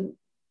reason,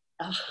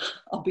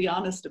 I'll be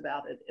honest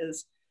about it,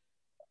 is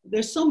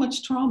there's so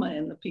much trauma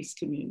in the peace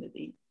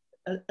community,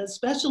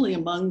 especially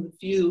among the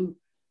few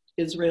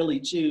Israeli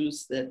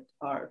Jews that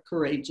are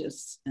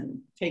courageous and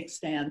take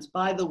stands.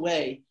 By the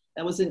way,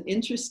 that was an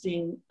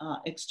interesting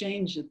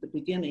exchange at the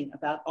beginning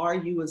about, are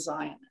you a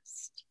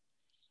Zionist?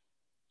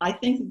 I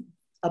think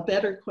a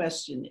better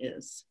question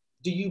is,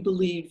 do you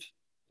believe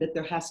that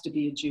there has to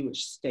be a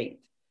Jewish state?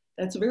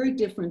 That's very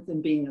different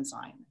than being a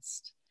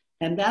Zionist.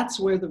 And that's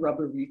where the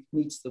rubber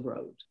meets the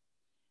road,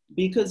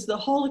 because the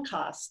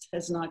Holocaust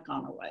has not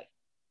gone away.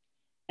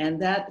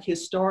 And that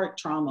historic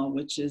trauma,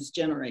 which is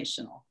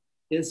generational,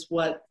 is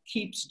what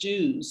keeps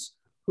Jews,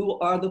 who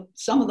are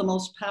some of the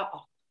most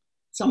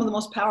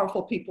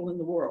powerful people in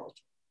the world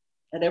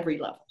at every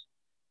level,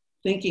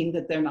 thinking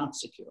that they're not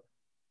secure.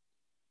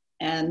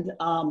 And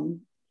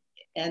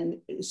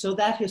so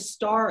that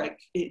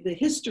the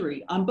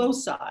history on both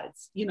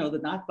sides, the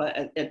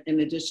Nakba,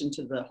 in addition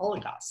to the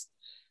Holocaust,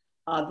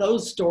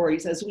 those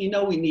stories, as we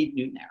know, we need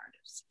new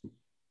narratives.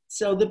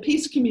 So the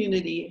peace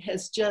community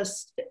has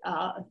just,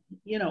 I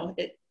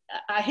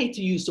hate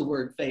to use the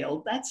word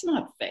failed. That's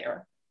not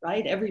fair,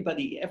 right?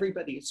 Everybody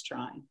is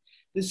trying.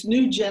 This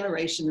new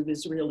generation of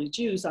Israeli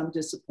Jews, I'm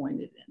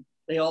disappointed in.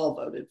 They all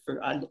voted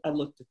for, I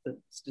looked at the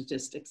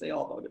statistics, they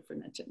all voted for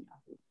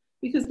Netanyahu.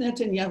 Because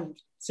Netanyahu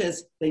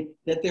says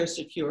that they're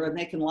secure and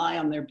they can lie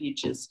on their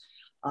beaches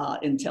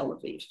in Tel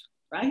Aviv,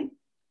 right?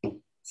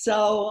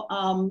 So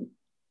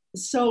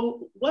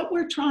what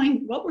we're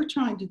trying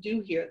to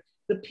do here,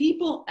 the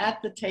people at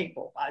the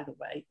table, by the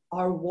way,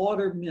 are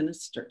water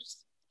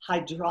ministers,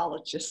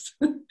 hydrologists,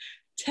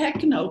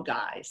 techno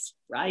guys,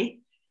 right?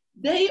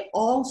 They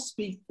all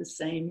speak the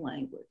same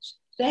language.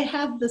 They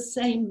have the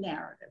same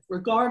narrative,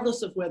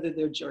 regardless of whether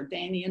they're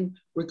Jordanian,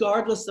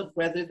 regardless of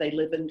whether they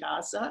live in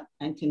Gaza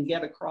and can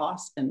get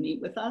across and meet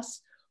with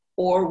us,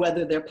 or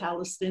whether they're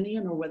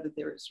Palestinian or whether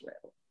they're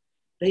Israeli.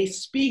 They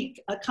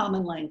speak a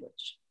common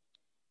language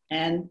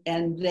and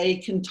they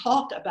can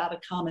talk about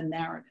a common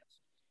narrative.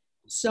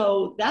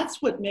 So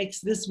that's what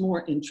makes this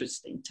more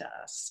interesting to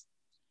us.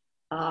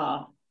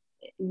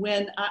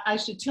 When I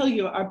should tell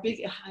you,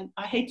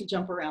 I hate to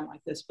jump around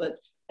like this, but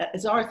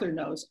as Arthur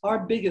knows, our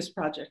biggest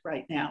project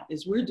right now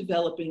is we're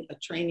developing a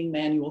training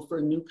manual for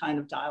a new kind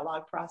of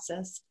dialogue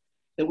process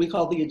that we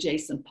call the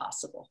Adjacent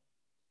Possible.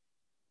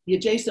 The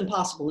Adjacent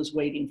Possible is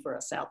waiting for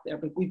us out there,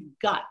 but we've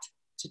got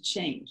to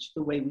change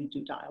the way we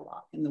do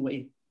dialogue and the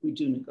way we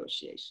do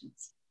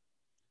negotiations.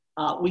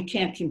 We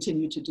can't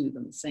continue to do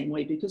them the same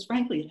way because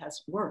frankly, it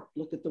hasn't worked.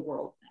 Look at the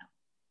world now.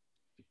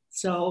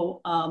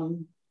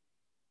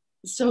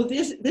 So,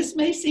 this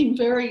may seem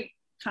very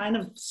kind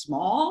of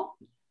small,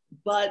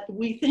 but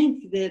we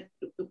think that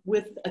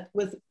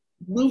with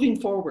moving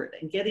forward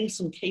and getting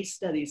some case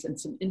studies and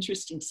some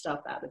interesting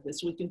stuff out of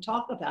this, we can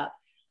talk about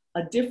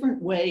a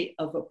different way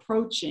of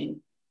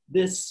approaching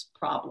this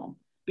problem,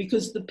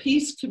 because the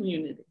peace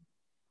community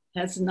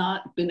has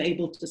not been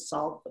able to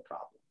solve the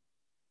problem.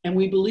 And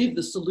we believe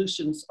the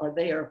solutions are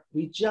there.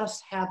 We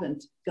just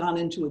haven't gone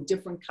into a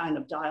different kind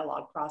of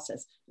dialogue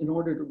process in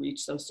order to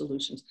reach those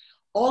solutions.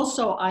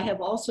 Also, I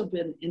have also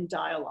been in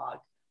dialogue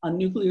on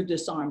nuclear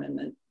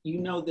disarmament. You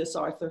know this,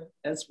 Arthur,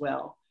 as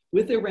well,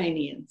 with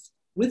Iranians,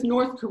 with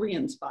North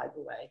Koreans, by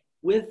the way,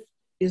 with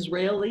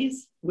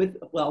Israelis,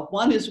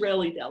 one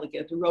Israeli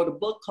delegate who wrote a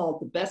book called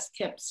The Best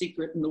Kept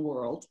Secret in the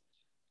World,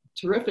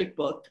 terrific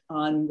book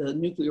on the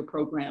nuclear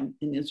program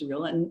in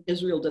Israel. And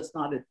Israel does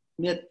not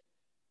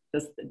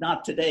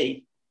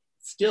today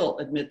still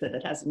admit that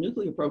it has a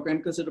nuclear program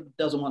because it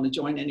doesn't want to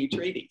join any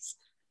treaties.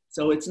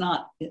 So it's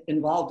not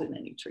involved in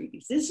any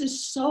treaties. This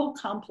is so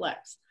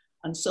complex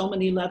on so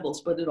many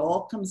levels, but it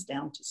all comes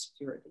down to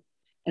security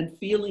and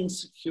feeling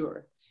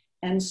secure.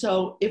 And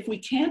so if we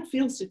can't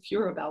feel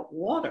secure about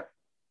water,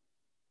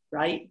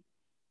 right?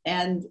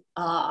 And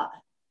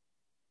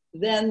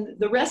then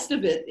the rest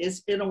of it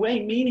is in a way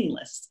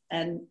meaningless,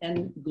 and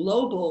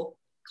global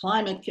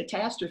climate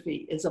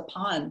catastrophe is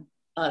upon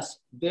us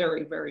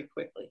very, very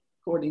quickly,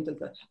 according to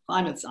the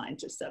climate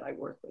scientists that I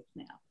work with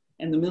now,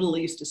 and the Middle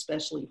East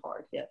especially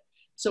hard hit.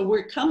 So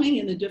we're coming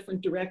in a different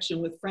direction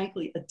with,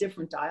 frankly, a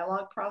different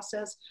dialogue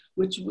process,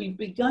 which we've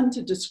begun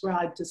to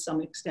describe to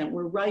some extent.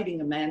 We're writing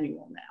a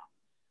manual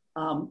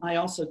now. I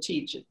also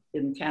teach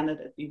in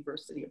Canada at the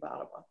University of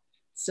Ottawa.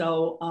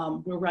 So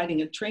we're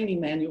writing a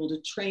training manual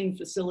to train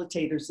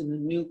facilitators in a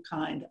new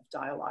kind of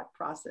dialogue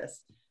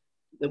process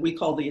that we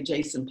call the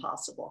adjacent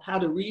possible, how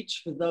to reach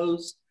for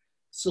those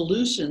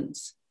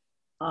solutions,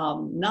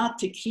 not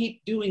to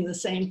keep doing the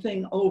same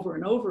thing over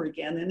and over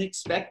again and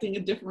expecting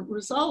a different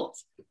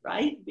result,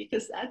 right?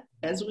 Because that,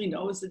 as we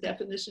know, is the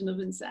definition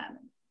of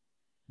insanity.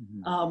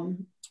 Mm-hmm.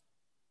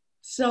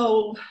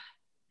 So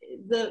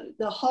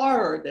the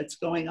horror that's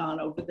going on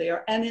over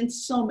there, and in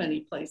so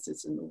many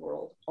places in the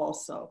world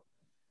also,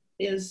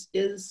 is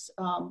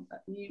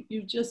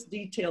you just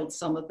detailed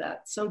some of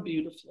that so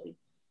beautifully.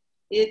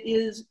 It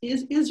is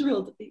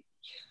Israel.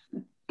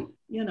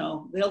 You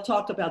know, they'll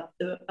talk about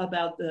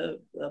the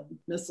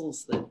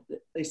missiles that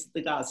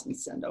the Gazans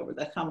send over,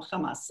 that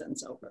Hamas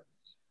sends over.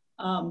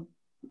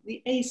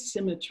 The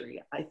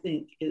asymmetry, I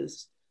think,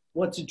 is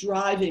what's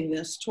driving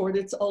this toward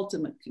its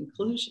ultimate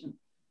conclusion,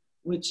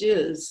 which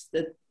is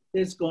that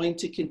there's going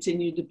to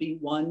continue to be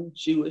one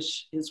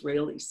Jewish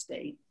Israeli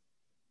state.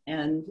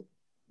 And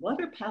what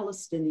are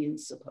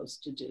Palestinians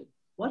supposed to do?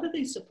 What are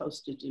they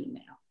supposed to do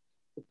now?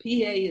 The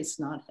PA is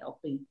not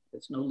helping.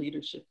 There's no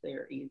leadership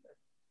there either.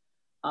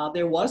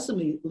 There was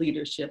some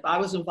leadership. I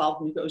was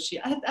involved in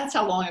negotiating. That's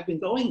how long I've been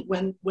going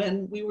when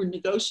we were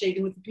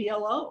negotiating with the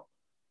PLO.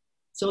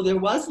 So there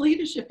was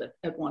leadership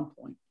at one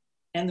point,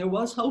 and there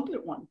was hope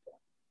at one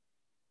point.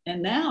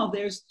 And now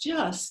there's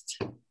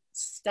just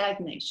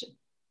stagnation,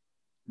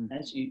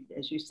 as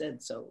you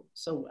said so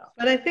well.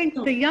 But I think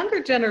the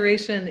younger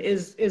generation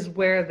is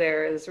where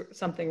there is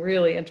something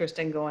really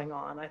interesting going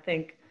on. I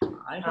think.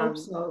 I hope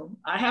so.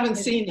 I haven't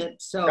seen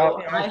it,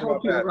 so I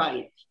hope you're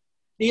right.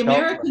 The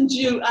American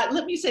Jew,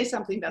 let me say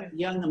something about the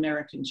young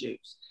American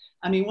Jews.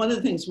 I mean, one of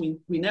the things we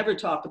never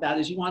talk about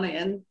is you want to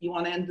end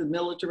the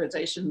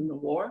militarization in the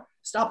war?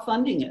 Stop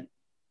funding it.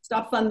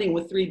 Stop funding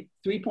with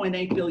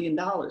 $3.8 billion,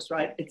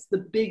 right? It's the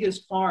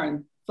biggest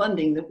foreign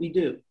funding that we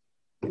do.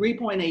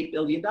 $3.8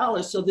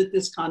 billion so that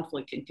this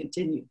conflict can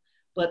continue.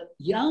 But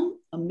young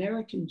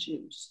American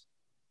Jews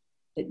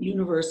at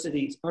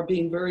universities are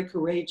being very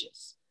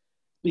courageous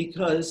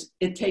because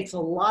it takes a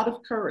lot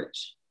of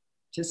courage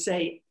to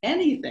say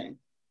anything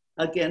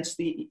against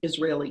the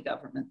Israeli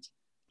government.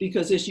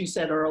 Because as you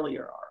said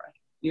earlier, Ara,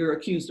 you're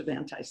accused of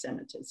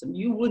anti-Semitism.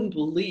 You wouldn't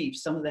believe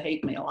some of the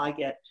hate mail I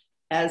get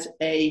as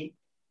a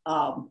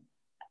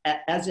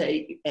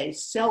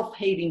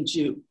self-hating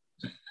Jew.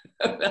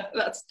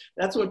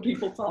 That's what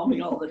people call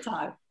me all the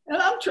time. And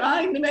I'm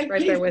trying to make right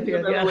peace there with you.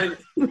 Yeah.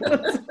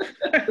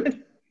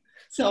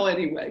 So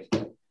anyway,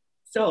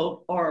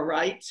 all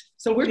right.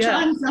 So we're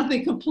trying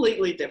something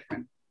completely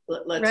different.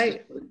 Let's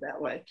just put it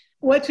that way.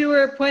 What you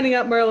were pointing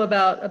out, Merle,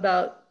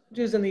 about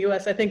Jews in the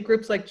U.S., I think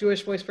groups like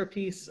Jewish Voice for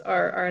Peace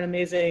are an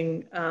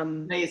amazing,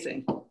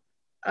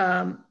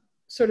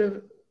 sort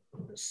of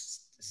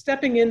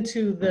stepping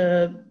into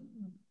the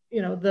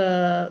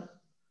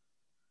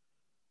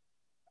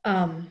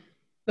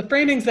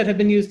framings that have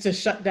been used to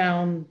shut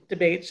down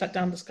debate, shut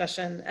down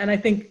discussion. And I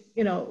think,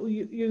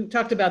 you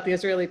talked about the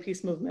Israeli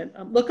peace movement.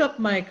 Look up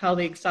my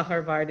colleague,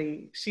 Sahar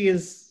Vardi. She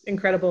is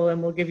incredible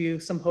and will give you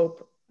some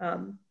hope.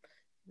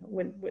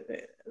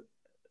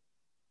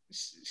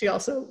 She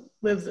also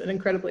lives an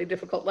incredibly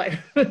difficult life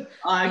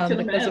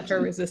because of her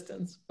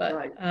resistance.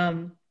 But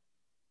and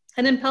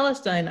in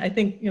Palestine, I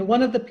think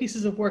one of the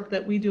pieces of work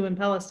that we do in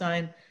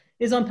Palestine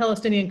is on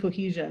Palestinian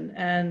cohesion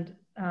and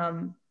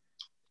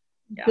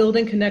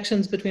building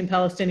connections between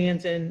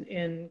Palestinians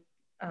in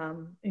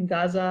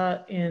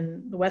Gaza,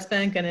 in the West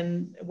Bank, and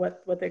in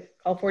what they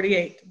call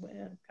 48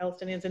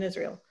 Palestinians in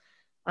Israel.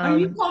 Are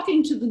you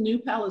talking to the new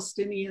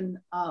Palestinian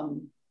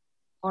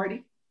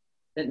party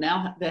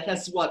that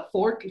has what,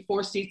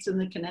 four seats in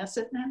the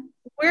Knesset now?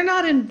 We're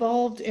not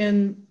involved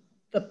in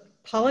the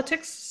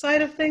politics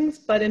side of things,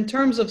 but in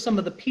terms of some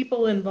of the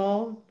people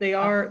involved, they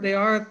are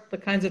the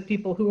kinds of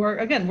people who are,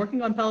 again,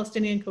 working on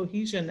Palestinian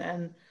cohesion.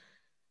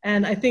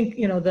 And I think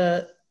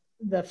the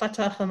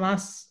Fatah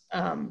Hamas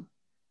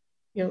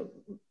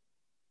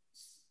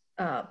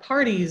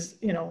parties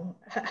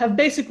have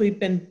basically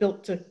been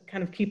built to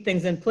kind of keep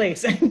things in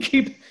place and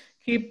keep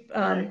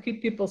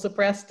people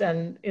suppressed.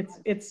 And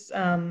it's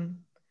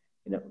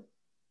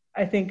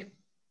I think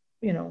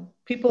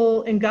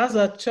people in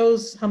Gaza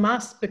chose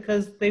Hamas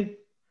because they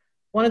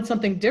wanted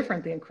something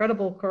different. The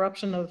incredible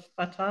corruption of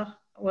Fatah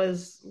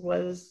was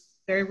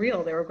very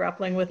real. They were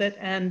grappling with it,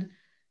 and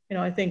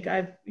I think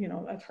I've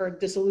heard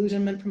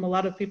disillusionment from a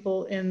lot of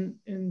people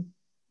in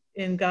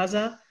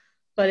Gaza,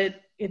 but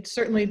it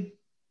certainly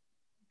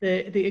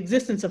the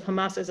existence of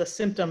Hamas is a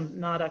symptom,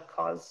 not a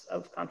cause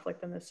of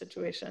conflict in this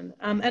situation.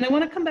 And I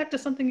want to come back to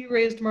something you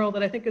raised, Merle,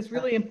 that I think is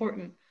really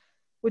important,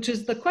 which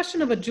is the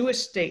question of a Jewish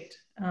state,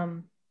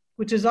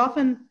 which is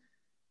often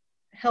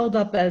held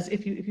up as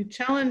if you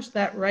challenge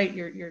that right,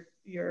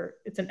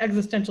 it's an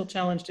existential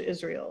challenge to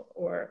Israel,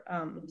 or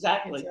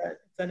exactly,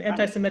 it's an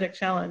anti-Semitic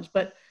challenge.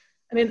 But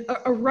I mean,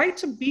 a right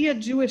to be a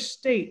Jewish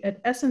state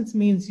at essence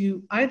means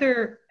you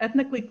either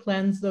ethnically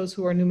cleanse those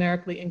who are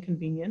numerically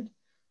inconvenient,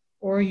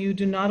 or you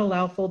do not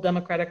allow full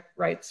democratic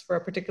rights for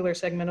a particular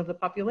segment of the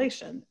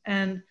population.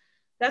 And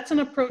that's an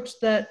approach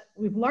that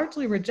we've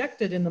largely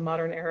rejected in the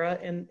modern era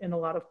in a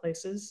lot of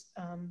places.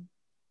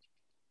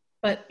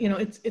 But you know,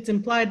 it's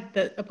implied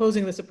that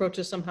opposing this approach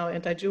is somehow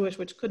anti-Jewish,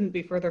 which couldn't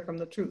be further from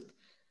the truth,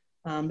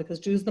 because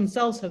Jews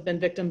themselves have been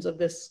victims of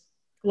this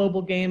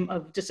global game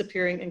of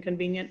disappearing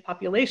inconvenient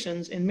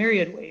populations in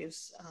myriad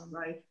ways,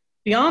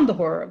 beyond the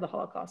horror of the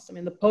Holocaust. I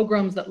mean, the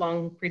pogroms that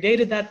long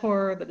predated that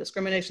horror, the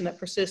discrimination that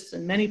persists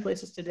in many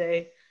places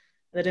today,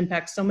 that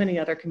impacts so many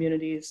other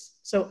communities.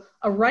 So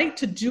a right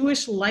to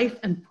Jewish life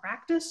and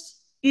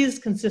practice is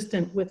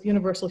consistent with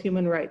universal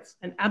human rights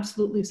and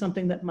absolutely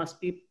something that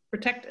must be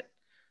protected.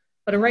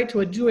 But a right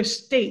to a Jewish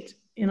state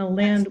in a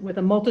land with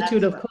a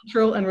multitude of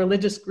cultural and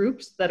religious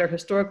groups that are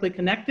historically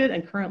connected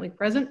and currently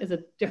present is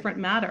a different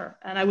matter.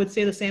 And I would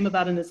say the same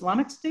about an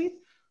Islamic state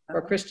or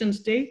a Christian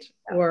state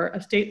or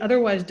a state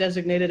otherwise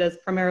designated as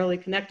primarily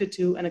connected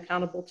to and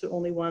accountable to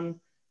only one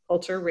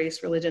culture,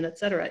 race, religion, et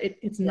cetera.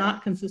 It's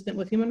not consistent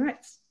with human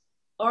rights.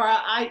 Or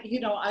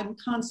I'm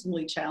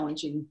constantly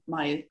challenging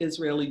my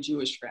Israeli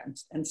Jewish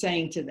friends and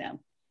saying to them,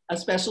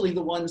 especially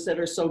the ones that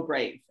are so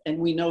brave, and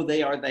we know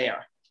they are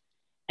there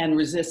and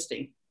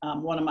resisting.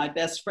 One of my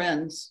best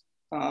friends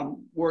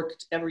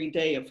worked every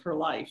day of her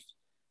life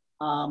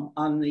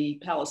on the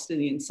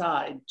Palestinian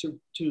side to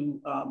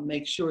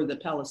make sure the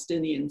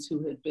Palestinians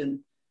who had been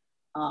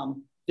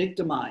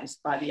victimized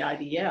by the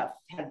IDF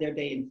had their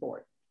day in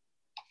court.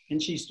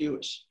 And she's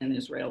Jewish and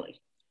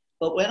Israeli.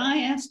 But when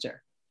I asked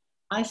her,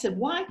 I said,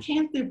 why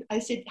can't there, I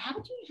said, how do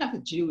you have a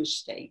Jewish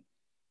state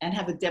and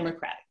have a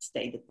democratic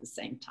state at the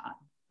same time,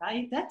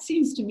 right? That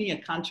seems to me a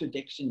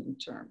contradiction in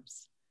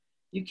terms.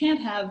 You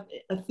can't have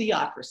a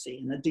theocracy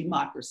and a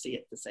democracy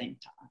at the same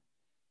time.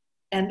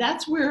 And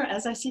that's where,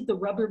 as I said, the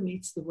rubber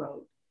meets the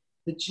road.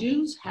 The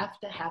Jews have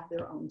to have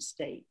their own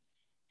state.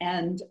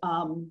 And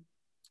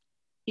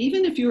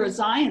even if you're a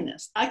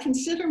Zionist, I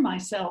consider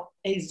myself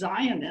a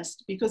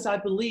Zionist because I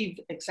believe,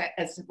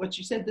 as what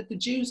you said, that the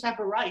Jews have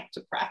a right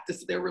to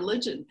practice their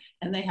religion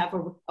and they have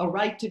a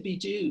right to be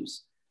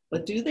Jews.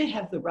 But do they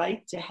have the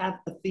right to have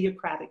a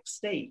theocratic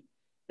state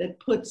that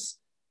puts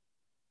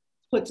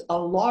a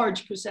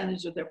large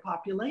percentage of their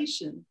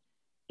population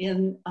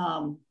in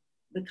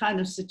the kind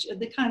of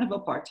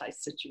apartheid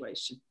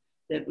situation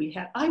that we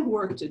have? I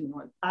worked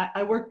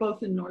I worked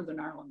both in Northern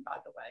Ireland, by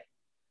the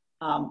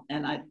way,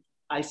 and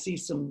I see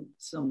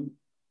some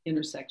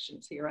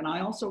intersections here. And I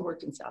also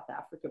worked in South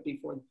Africa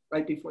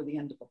right before the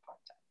end of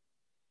apartheid.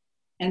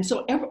 And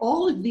so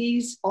all of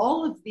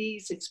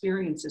these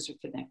experiences are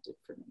connected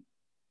for me.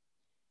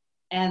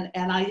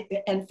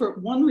 And for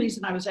one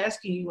reason, I was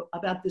asking you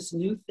about this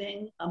new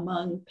thing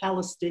among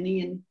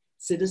Palestinian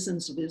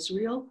citizens of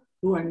Israel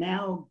who are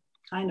now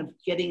kind of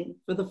getting,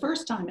 for the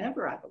first time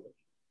ever, I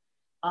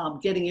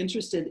believe, getting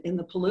interested in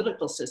the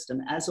political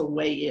system as a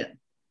way in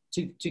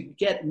to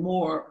get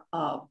more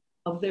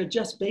of their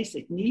just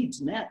basic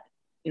needs met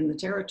in the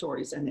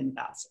territories and in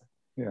Gaza.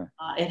 Yeah.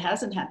 It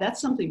hasn't had,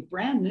 that's something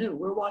brand new.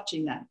 We're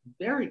watching that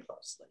very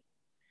closely.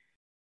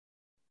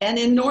 And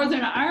in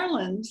Northern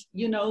Ireland,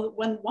 you know,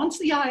 once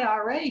the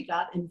IRA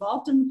got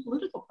involved in the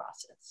political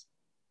process,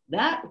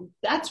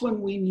 that's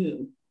when we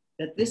knew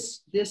that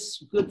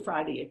this Good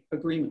Friday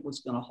Agreement was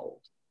going to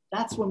hold.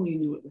 That's when we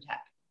knew it would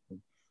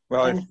happen.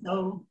 Well, and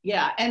so,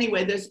 yeah,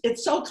 anyway,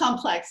 it's so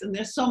complex and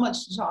there's so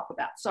much to talk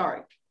about.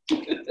 Sorry.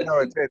 No,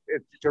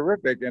 it's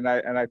terrific. And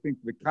I think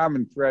the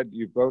common thread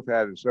you both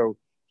had is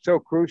so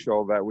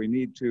crucial that we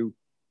need to,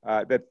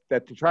 that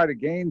to try to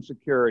gain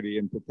security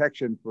and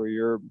protection for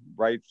your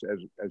rights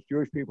as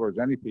Jewish people, as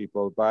any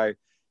people, by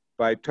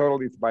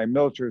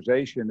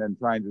militarization and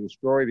trying to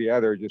destroy the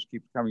other, just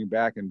keeps coming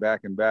back and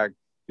back and back.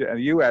 And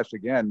the U.S.,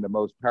 again, the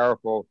most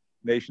powerful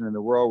nation in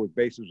the world with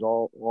bases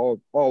all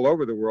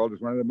over the world,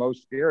 is one of the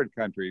most scared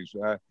countries.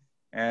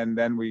 And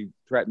then we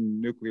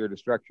threaten nuclear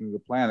destruction of the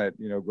planet,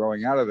 you know,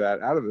 growing out of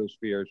those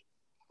fears.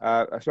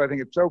 So I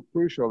think it's so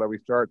crucial that we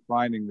start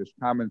finding this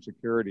common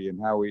security and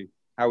how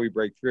we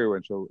break through.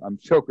 And so I'm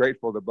so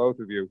grateful to both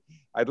of you.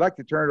 I'd like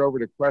to turn it over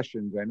to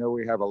questions. I know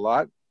we have a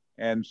lot.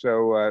 And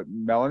so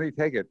Melanie,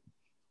 take it.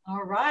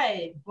 All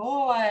right,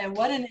 boy,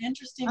 what an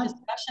interesting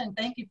discussion.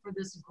 Thank you for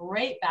this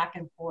great back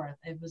and forth.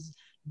 It was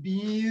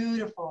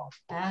beautiful,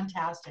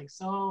 fantastic,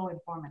 so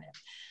informative.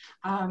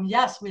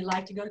 Yes, we'd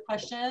like to go to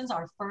questions.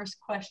 Our first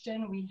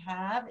question we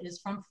have is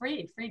from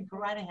Fried. Fried, go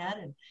right ahead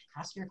and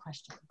ask your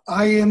question.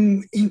 I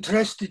am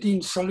interested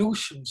in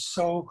solutions,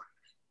 so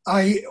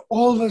I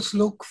always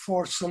look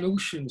for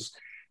solutions.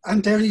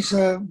 And there is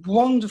a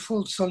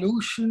wonderful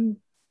solution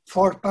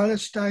for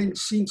Palestine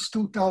since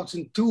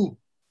 2002.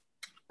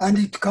 And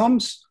it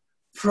comes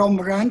from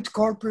RAND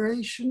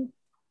Corporation,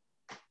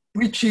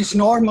 which is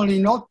normally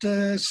not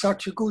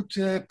such a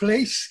good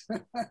place.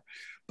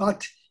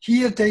 But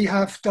here they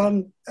have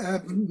done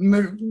a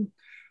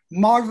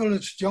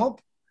marvelous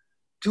job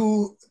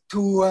to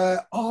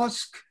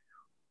ask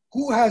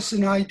who has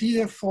an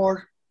idea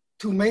for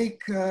to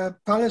make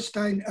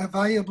Palestine a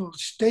viable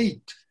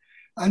state.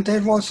 And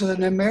there was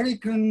an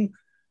American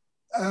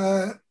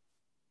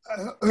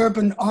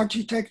urban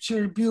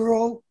architecture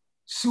bureau,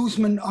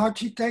 Sussman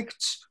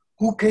Architects,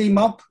 who came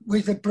up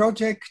with a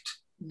project,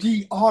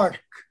 The Ark.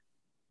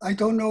 I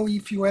don't know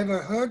if you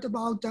ever heard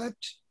about that.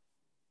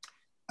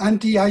 And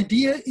the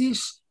idea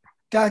is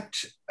that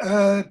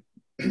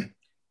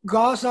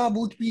Gaza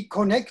would be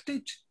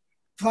connected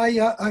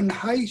via a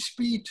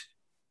high-speed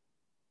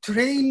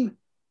train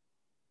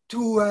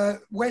to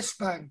West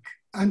Bank.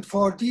 And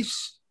for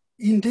this,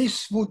 in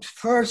this would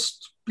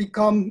first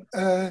become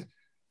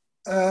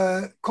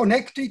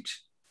connected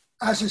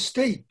as a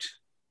state.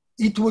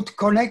 It would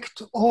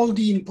connect all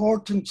the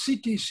important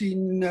cities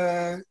in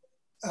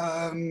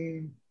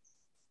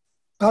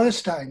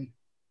Palestine.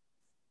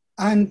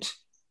 And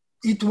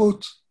it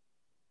would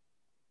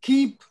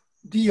keep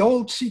the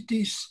old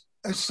cities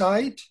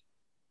aside,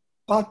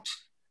 but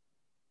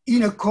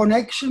in a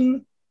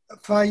connection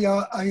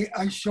via,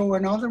 I show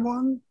another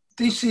one.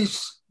 This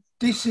is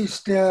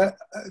the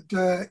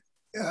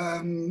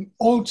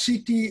old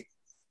city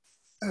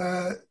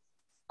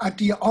at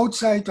the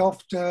outside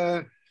of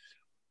the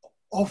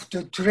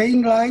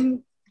train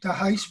line, the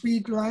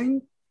high-speed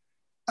line,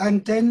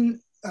 and then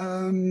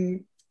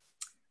the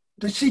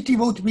city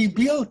would be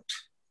built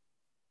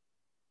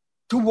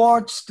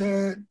towards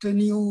the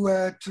new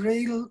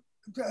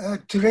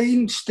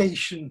train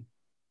station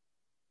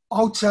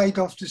outside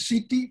of the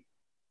city,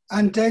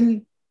 and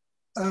then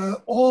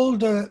all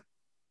the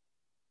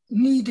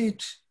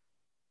needed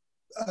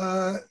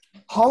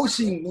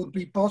housing would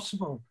be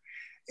possible.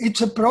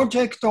 It's a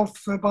project of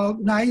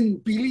about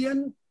 9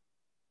 billion,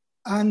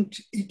 and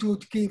it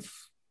would give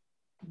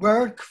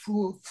work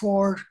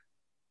for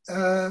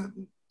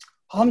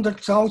hundreds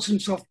of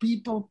thousands of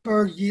people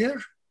per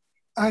year.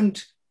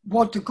 And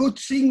what the good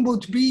thing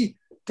would be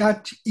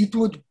that it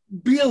would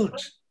build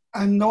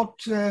and not,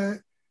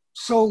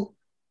 so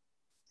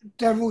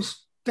the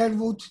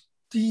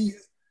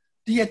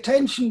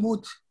attention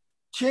would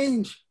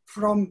change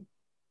from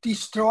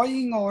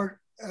destroying or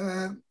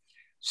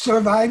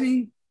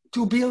surviving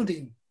to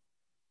building.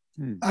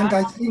 And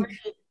I think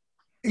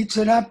it's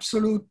an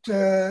absolute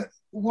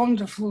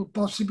wonderful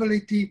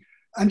possibility.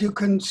 And you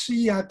can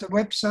see at the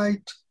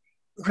website,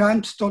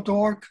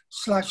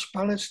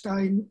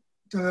 rand.org/Palestine,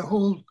 the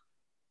whole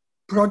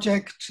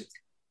project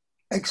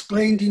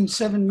explained in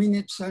 7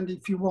 minutes, and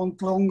if you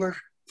want longer,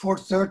 for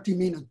 30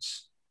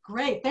 minutes.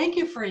 Great, thank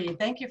you, Fareed.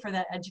 Thank you for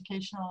that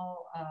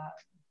educational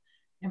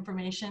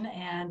information,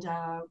 and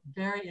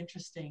very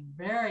interesting,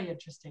 very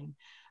interesting.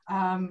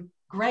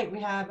 Great, we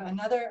have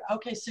another,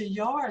 okay, so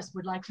yours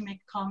would like to make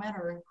a comment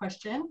or a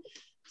question.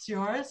 It's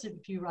yours,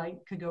 if you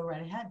could go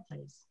right ahead,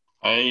 please.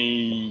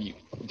 I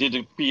did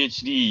a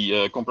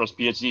PhD, compressed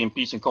PhD in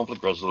peace and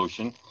conflict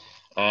resolution,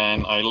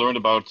 and I learned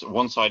about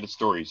one-sided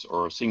stories,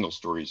 or single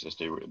stories as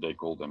they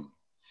call them.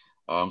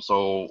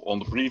 So on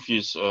the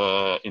previous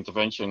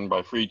intervention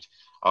by Fareed,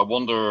 I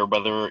wonder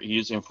whether he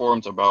is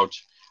informed about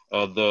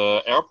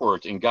the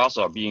airport in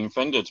Gaza being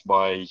funded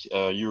by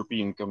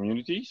European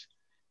communities,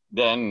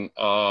 then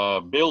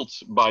built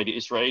by the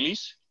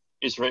Israelis,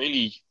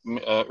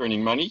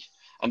 earning money,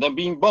 and then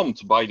being bombed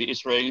by the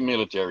Israeli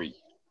military.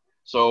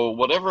 So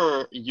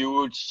whatever you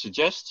would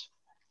suggest,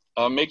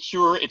 make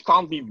sure it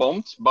can't be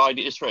bombed by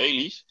the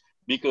Israelis,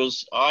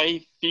 because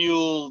I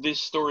feel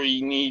this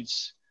story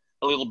needs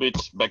a little bit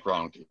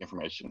background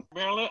information.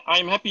 Merle,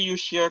 I'm happy you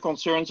share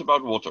concerns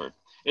about water.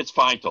 It's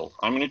vital.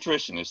 I'm a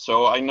nutritionist,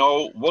 so I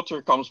know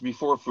water comes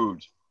before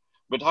food.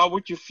 But how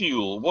would you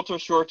feel water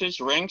shortage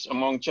ranks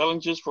among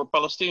challenges for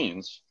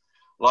Palestinians,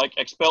 like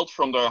expelled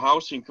from their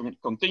housing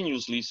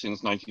continuously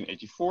since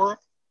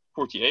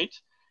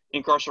 1948,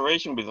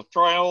 incarceration with a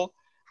trial,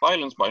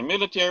 violence by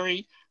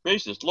military,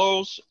 racist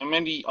laws, and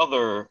many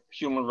other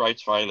human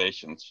rights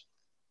violations?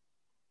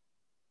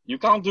 You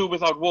can't do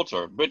without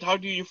water, but how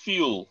do you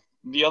feel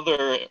the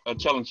other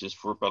challenges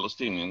for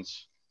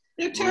Palestinians?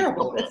 They're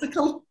terrible.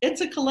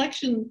 It's a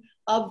collection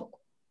of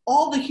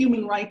all the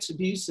human rights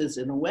abuses,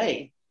 in a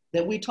way,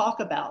 that we talk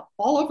about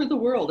all over the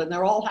world, and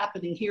they're all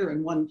happening here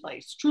in one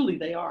place. Truly,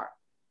 they are.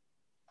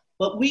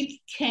 But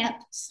we can't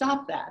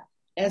stop that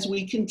as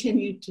we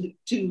continue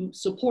to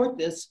support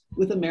this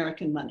with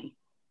American money.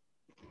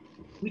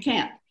 We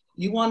can't.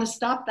 You want to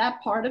stop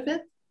that part of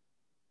it?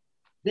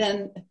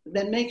 Then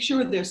make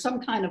sure there's some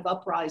kind of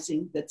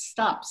uprising that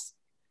stops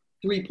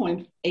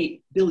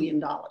 $3.8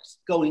 billion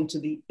going to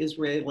the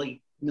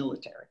Israeli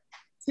military.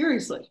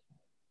 Seriously.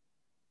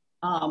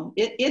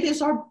 It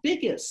is our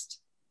biggest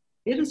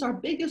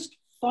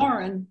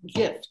foreign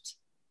gift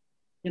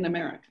in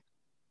America.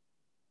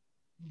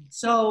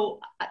 So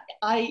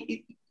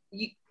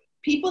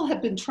people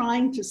have been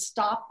trying to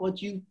stop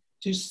to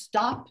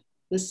stop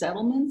the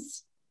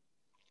settlements,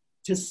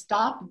 to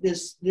stop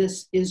this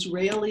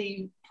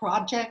Israeli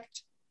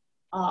project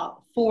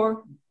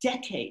for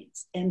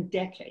decades and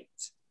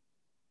decades.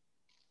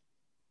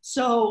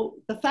 So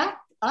the fact,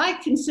 I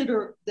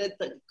consider that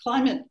the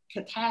climate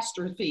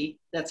catastrophe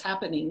that's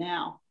happening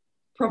now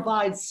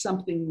provides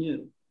something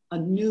new. a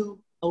new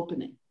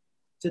opening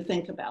to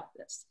think about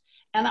this.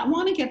 And I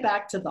want to get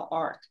back to the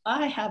Ark.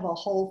 I have a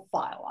whole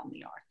file on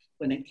the Ark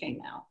when it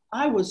came out.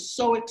 I was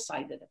so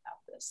excited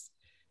about this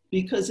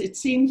because it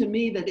seemed to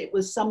me that it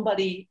was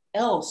somebody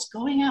else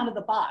going out of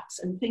the box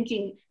and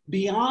thinking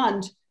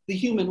beyond the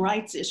human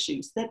rights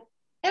issues that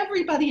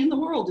everybody in the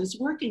world is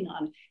working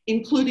on,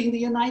 including the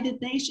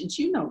United Nations.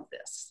 You know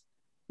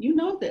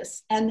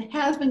this, and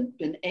haven't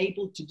been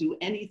able to do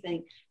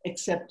anything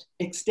except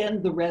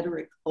extend the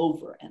rhetoric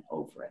over and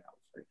over and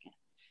over again.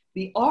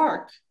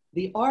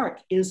 The Ark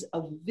is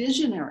a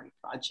visionary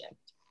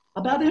project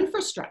about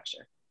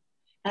infrastructure,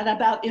 and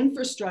about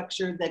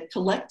infrastructure that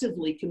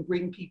collectively can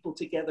bring people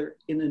together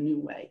in a new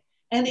way.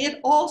 And it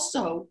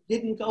also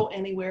didn't go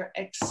anywhere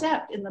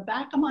except in the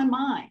back of my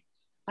mind.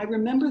 I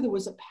remember there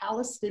was a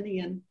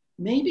Palestinian,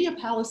 maybe a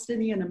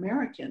Palestinian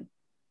American,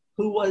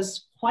 who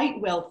was quite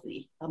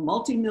wealthy, a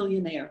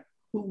multimillionaire,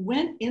 who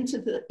went into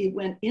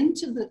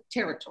the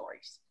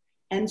territories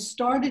and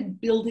started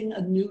building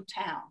a new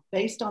town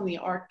based on the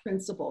Ark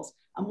principles.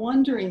 I'm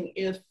wondering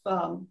if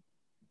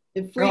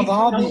do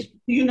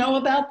you know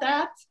about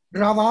that?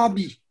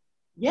 Rawabi.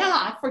 Yeah,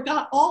 I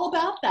forgot all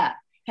about that.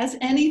 Has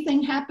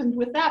anything happened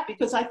with that?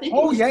 Because I think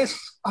yes,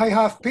 I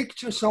have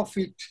pictures of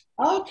it.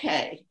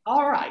 Okay,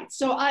 all right.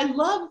 So I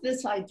love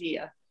this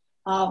idea,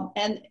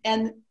 and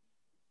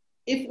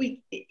if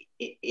we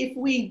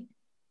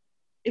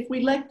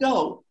let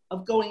go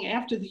of going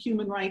after the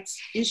human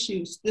rights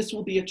issues, this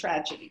will be a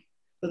tragedy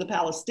for the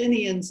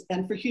Palestinians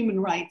and for human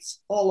rights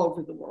all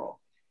over the world.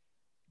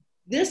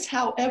 This,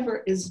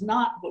 however, is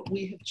not what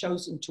we have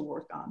chosen to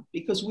work on,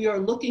 because we are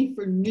looking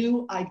for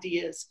new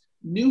ideas,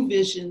 new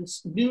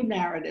visions, new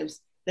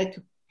narratives that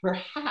could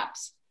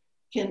perhaps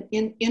can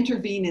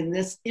intervene in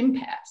this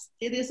impasse.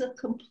 It is a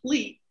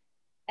complete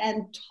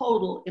and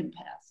total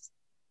impasse.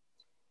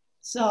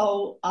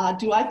 So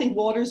do I think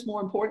water is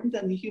more important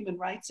than the human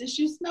rights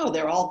issues? No,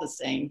 they're all the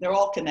same. They're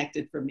all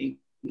connected for me.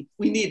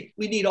 We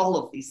need all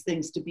of these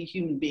things to be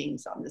human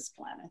beings on this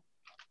planet.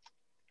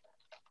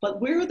 But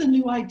where are the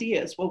new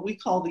ideas, what we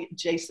call the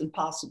adjacent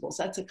possibles?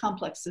 That's a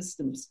complex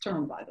systems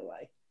term, by the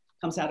way.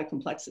 Comes out of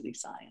complexity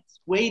science.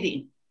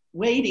 Waiting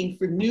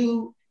for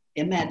new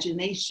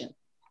imagination,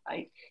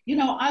 right? You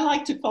know, I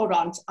like to quote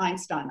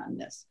Einstein on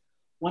this.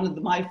 One of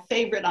my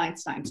favorite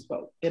Einstein's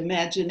quote,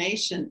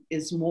 imagination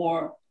is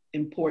more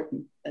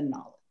important than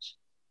knowledge.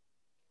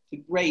 The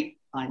great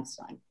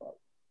Einstein quote.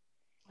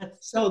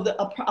 So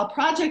a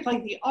project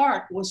like the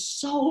Ark was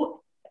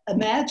so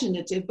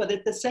imaginative, but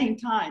at the same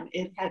time,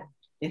 it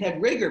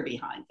had rigor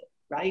behind it,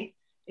 right?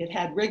 It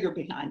had rigor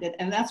behind it.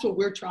 And that's what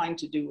we're trying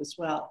to do as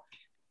well.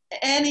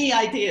 Any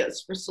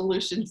ideas for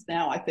solutions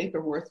now, I think,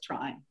 are worth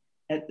trying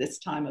at this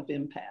time of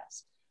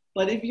impasse.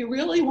 But if you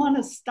really want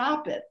to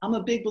stop it, I'm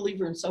a big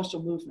believer in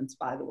social movements,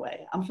 by the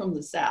way. I'm from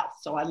the South,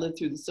 so I lived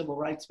through the civil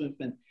rights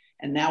movement.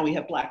 And now we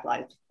have Black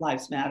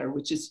Lives Matter,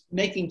 which is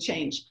making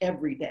change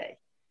every day.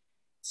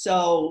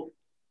 So,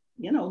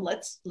 you know,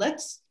 let's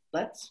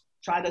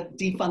try to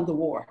defund the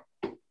war.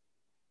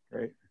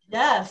 Great.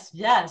 Yes.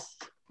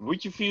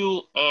 Would you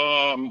feel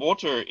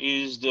water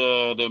is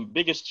the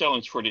biggest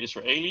challenge for the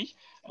Israeli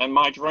and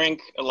might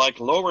rank like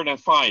lower than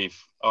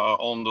 5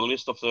 on the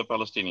list of the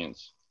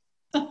Palestinians?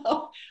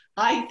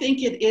 I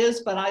think it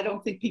is, but I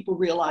don't think people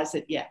realize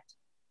it yet.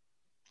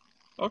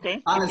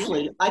 Okay.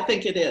 Honestly, I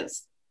think it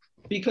is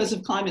because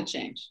of climate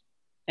change.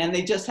 And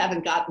they just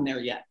haven't gotten there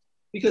yet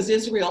because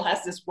Israel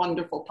has this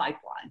wonderful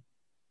pipeline.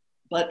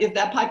 But if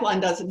that pipeline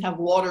doesn't have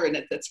water in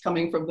it that's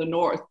coming from the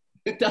north,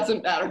 it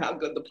doesn't matter how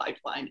good the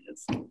pipeline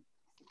is.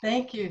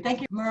 Thank you,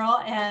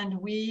 Merle. And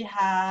we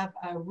have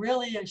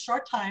a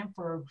short time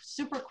for a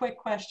super quick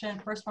question.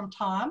 First from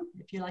Tom,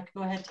 if you'd like to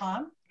go ahead,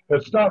 Tom.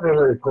 It's not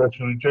really a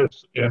question,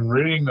 just in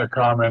reading the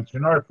comments,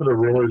 I put a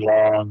really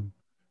long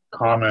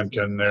comment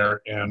in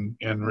there, and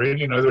in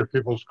reading other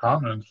people's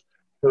comments,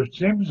 there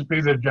seems to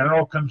be the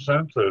general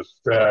consensus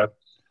that,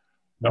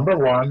 number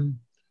one,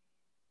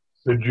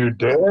 the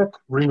Judaic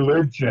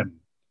religion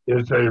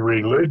is a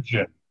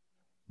religion.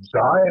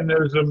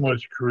 Zionism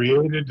was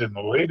created in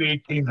the late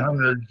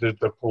 1800s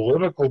as a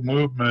political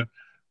movement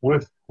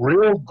with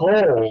real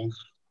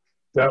goals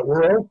that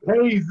were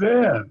okay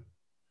then.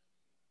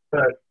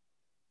 But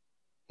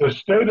the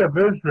state of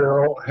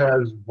Israel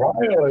has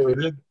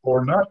violated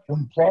or not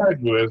complied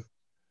with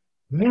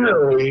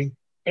nearly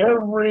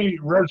every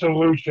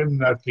resolution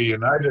that the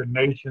United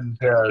Nations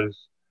has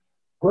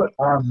put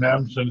on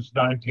them since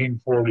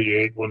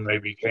 1948 when they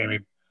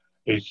became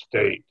a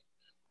state.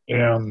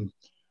 And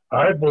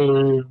I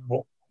believe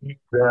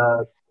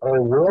that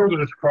our world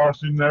is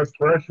crossing that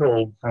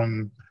threshold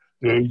from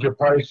the age of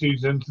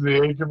Pisces into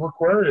the age of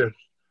Aquarius.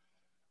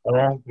 I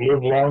won't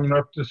live long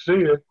enough to see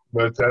it,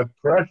 but that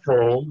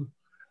threshold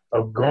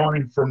of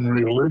going from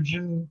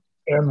religion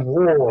and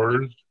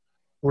wars,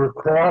 we're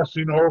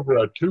crossing over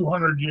a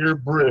 200-year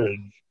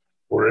bridge.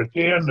 We're at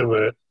the end of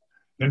it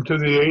into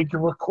the age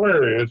of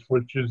Aquarius,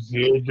 which is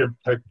the age of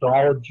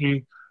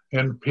technology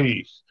and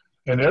peace.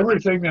 And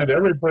everything that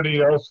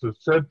everybody else has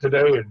said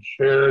today and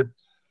shared,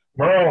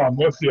 Merle, I'm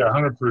with you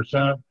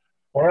 100%.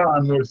 or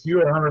I'm with you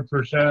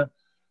 100%.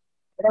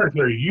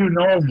 Arthur, you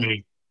know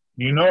me.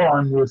 You know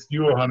I'm with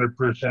you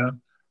 100%.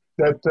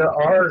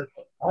 That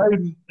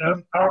I'm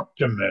an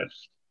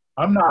optimist.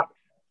 I'm not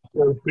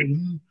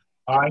hoping.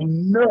 I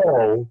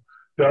know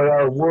that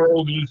our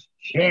world is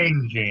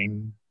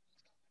changing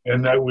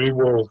and that we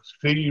will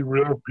see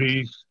real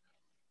peace.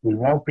 We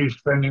won't be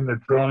spending the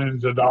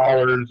trillions of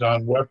dollars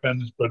on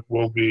weapons, but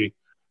we'll be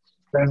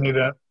spending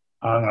it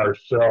on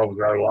ourselves,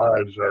 our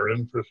lives, our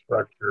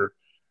infrastructure,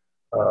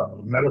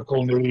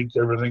 medical needs,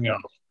 everything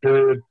else.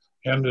 Period.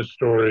 End of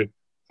story.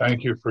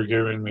 Thank you for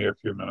giving me a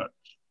few minutes.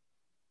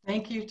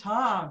 Thank you,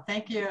 Tom.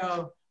 Thank you.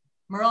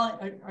 Merle,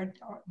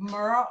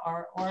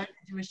 or did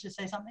you wish to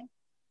say something?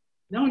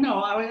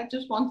 No, I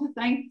just want to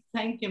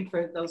thank him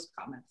for those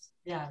comments.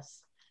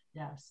 Yes,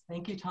 yes.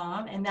 Thank you,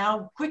 Tom. And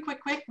now, quick,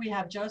 we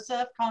have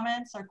Joseph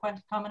comment or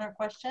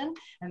question,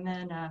 and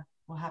then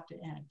we'll have to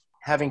end.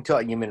 Having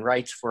taught human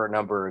rights for a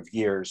number of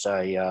years,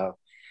 I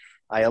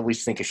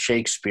always think of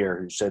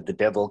Shakespeare, who said, "The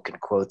devil can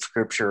quote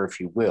scripture if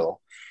you will."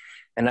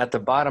 And at the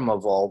bottom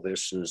of all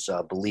this is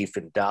belief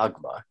in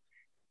dogma.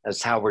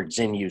 As Howard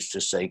Zinn used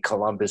to say,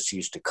 Columbus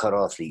used to cut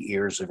off the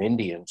ears of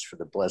Indians for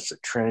the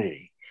Blessed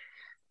Trinity.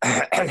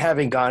 And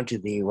having gone to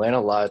the UN a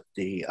lot,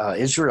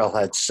 Israel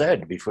had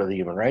said before the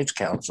Human Rights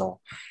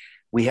Council,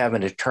 we have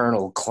an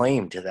eternal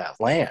claim to that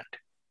land.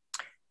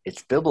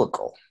 It's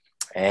biblical.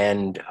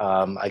 And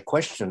I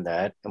question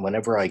that. And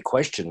whenever I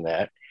question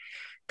that,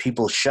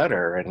 people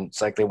shudder and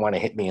it's like they want to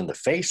hit me in the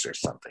face or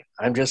something.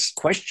 I'm just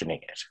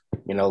questioning it.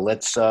 You know,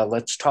 let's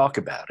talk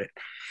about it.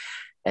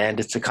 And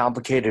it's a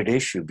complicated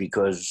issue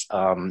because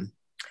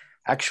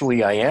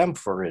actually I am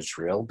for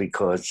Israel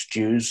because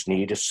Jews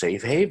need a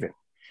safe haven.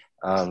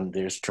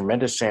 There's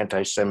tremendous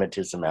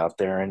anti-Semitism out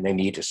there and they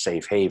need a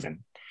safe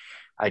haven.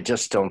 I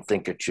just don't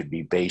think it should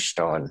be based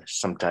on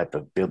some type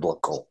of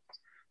biblical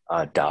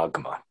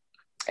dogma.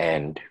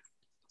 And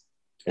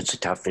it's a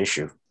tough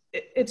issue.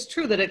 It's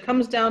true that it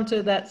comes down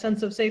to that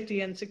sense of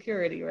safety and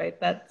security, right?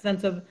 That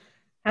sense of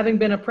having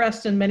been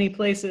oppressed in many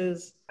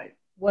places. Right.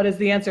 What is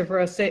the answer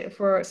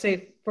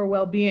for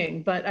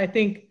well-being? But I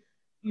think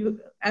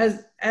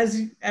as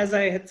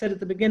I had said at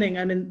the beginning,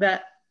 I mean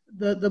that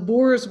the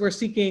Boers were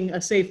seeking a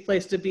safe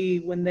place to be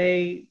when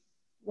they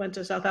went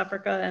to South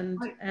Africa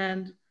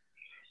and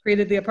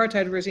created the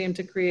apartheid regime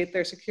to create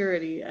their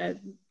security.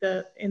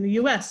 In the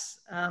U.S.,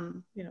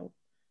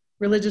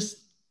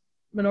 religious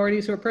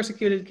minorities who were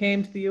persecuted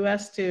came to the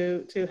U.S.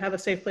 to have a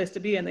safe place to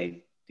be, and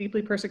they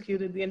deeply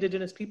persecuted the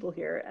indigenous people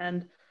here.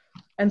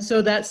 And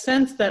so that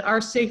sense that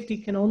our safety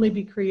can only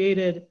be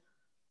created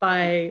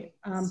by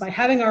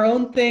having our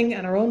own thing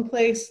and our own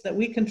place that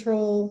we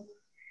control,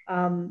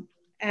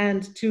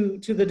 and to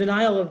the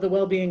denial of the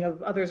well-being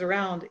of others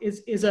around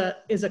is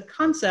a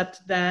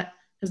concept that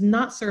has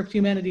not served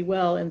humanity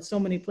well in so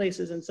many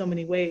places in so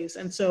many ways.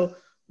 And so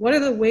what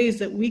are the ways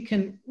that we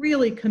can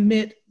really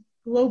commit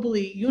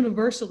globally,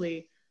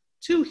 universally,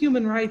 to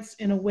human rights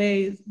in a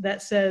way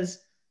that says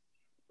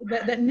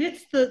that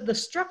knits the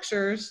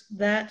structures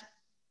that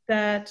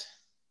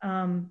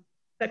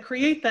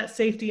create that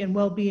safety and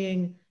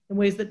well-being in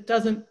ways that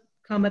doesn't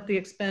come at the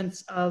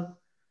expense of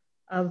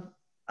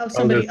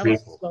somebody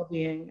else's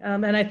well-being.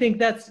 And I think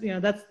that's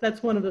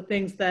one of the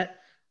things that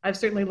I've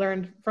certainly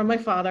learned from my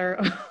father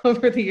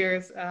over the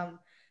years.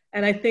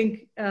 And I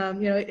think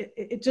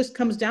it just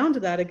comes down to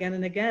that again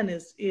and again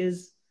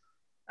is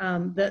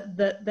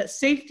that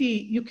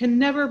safety, you can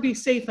never be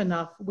safe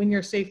enough when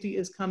your safety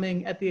is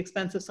coming at the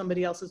expense of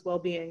somebody else's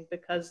well-being,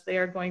 because they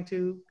are going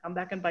to come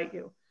back and bite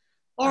you.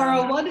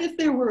 Or what if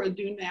there were a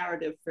new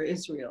narrative for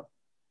Israel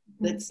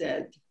that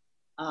said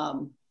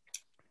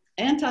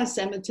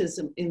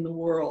anti-Semitism in the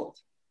world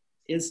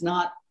is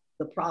not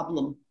the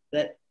problem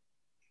that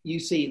you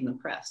see in the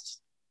press.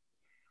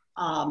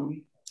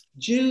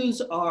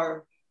 Jews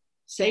are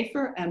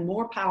safer and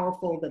more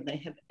powerful than they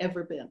have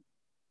ever been.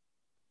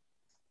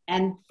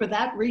 And for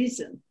that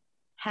reason,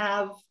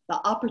 have the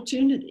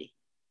opportunity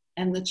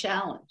and the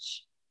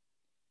challenge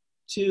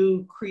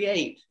to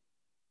create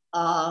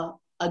a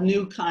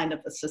new kind of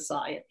a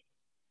society.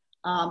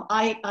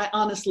 I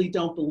honestly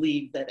don't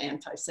believe that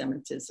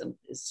anti-Semitism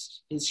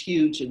is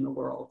huge in the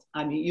world.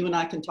 I mean, you and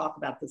I can talk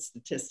about the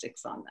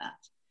statistics on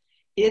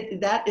that.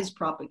 That is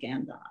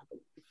propaganda, I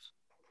believe.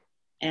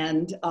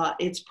 And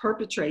it's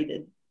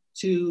perpetrated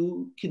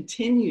to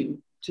continue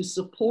to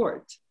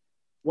support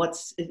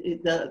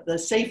the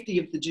safety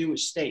of the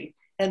Jewish state.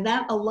 And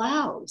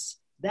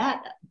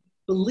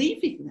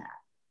believing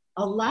that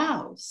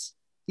allows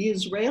the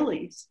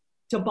Israelis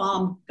to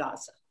bomb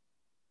Gaza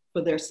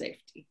for their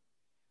safety.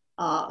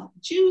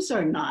 Jews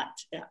are not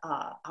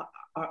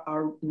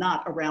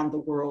around the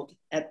world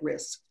at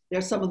risk.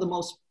 They're some of the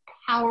most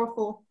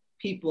powerful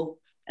people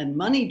and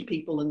moneyed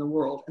people in the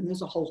world. And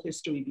there's a whole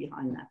history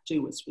behind that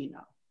too, as we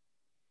know.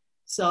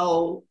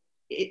 So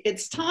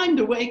it's time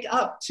to wake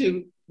up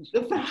to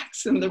the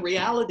facts and the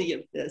reality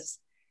of this,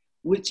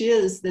 which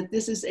is that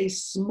this is a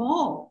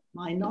small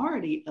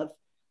minority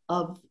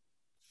of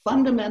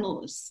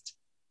fundamentalist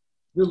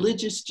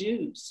religious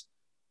Jews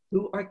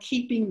who are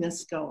keeping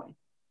this going.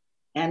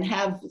 and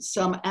have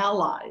some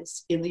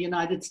allies in the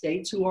United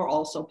States who are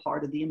also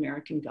part of the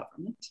American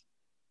government.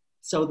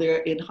 So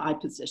they're in high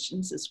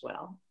positions as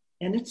well.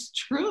 And it's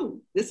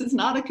true. This is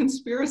not a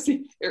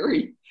conspiracy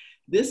theory.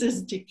 This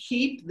is to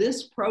keep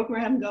this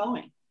program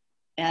going.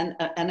 And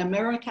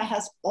America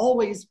has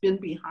always been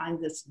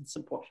behind this and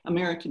support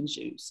American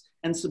Jews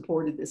and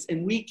supported this.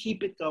 And we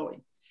keep it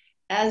going.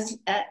 As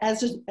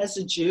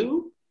a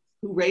Jew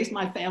who raised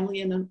my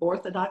family in an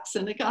Orthodox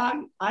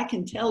synagogue, I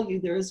can tell you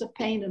there is a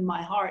pain in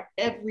my heart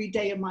every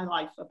day of my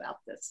life about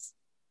this.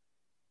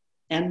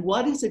 And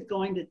what is it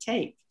going to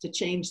take to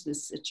change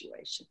this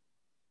situation?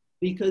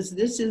 Because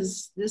this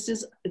is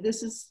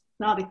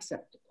not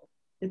acceptable.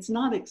 It's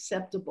not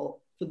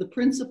acceptable for the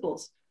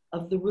principles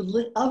of the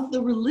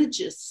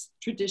religious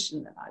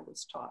tradition that I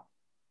was taught.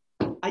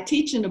 I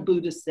teach in a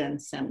Buddhist Zen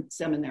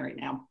seminary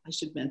now. I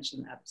should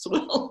mention that as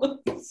well.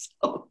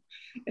 So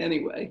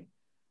anyway,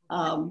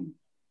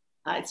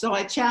 so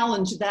I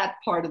challenge that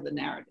part of the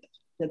narrative,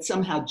 that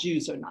somehow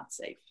Jews are not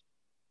safe.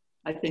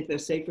 I think they're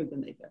safer than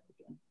they've ever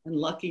been, and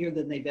luckier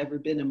than they've ever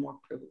been, and more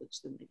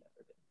privileged than they've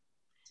ever been.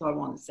 So I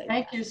want to say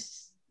thank you.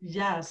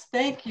 Yes,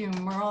 thank you,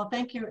 Merle.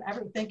 Thank you,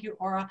 thank you,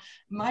 Ora.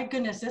 My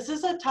goodness, this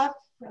is a tough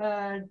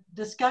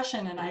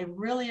discussion, and I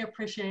really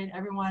appreciate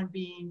everyone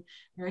being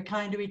very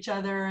kind to each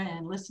other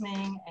and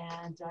listening,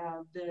 and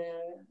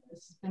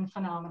this has been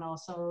phenomenal.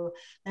 So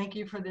thank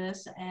you for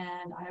this,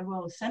 and I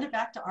will send it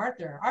back to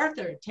Arthur.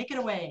 Arthur, take it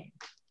away.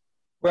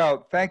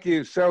 Well, thank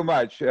you so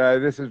much.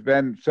 This has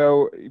been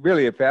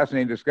really a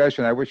fascinating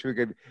discussion. I wish we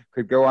could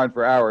go on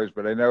for hours,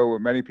 but I know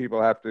many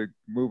people have to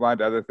move on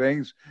to other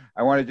things.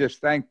 I want to just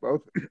thank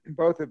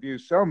both of you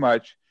so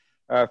much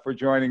for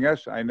joining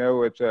us. I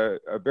know it's a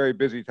very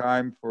busy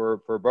time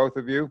for both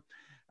of you.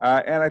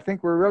 And I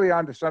think we're really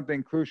onto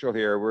something crucial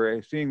here.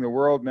 We're seeing the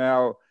world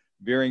now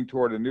veering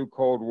toward a new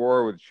Cold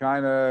War with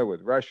China,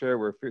 with Russia.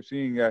 We're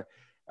seeing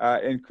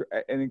an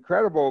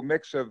incredible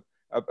mix of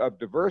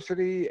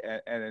diversity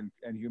and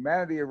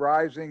humanity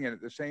arising, and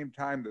at the same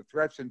time the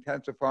threats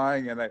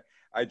intensifying. And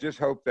I just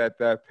hope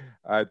that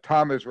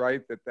Tom is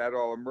right, that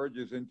all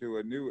emerges into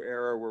a new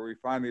era where we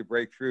finally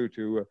break through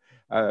to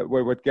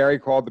what Gary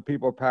called the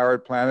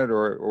people-powered planet,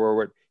 or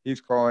what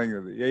he's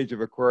calling the age of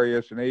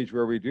Aquarius, an age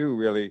where we do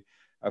really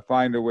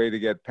find a way to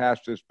get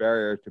past this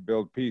barrier to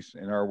build peace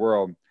in our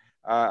world.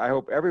 I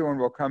hope everyone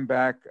will come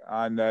back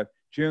on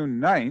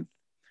June 9th,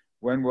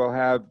 when we'll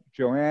have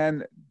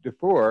Joanne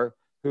Dufour,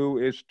 who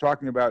is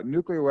talking about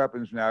nuclear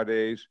weapons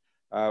nowadays,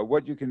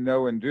 what you can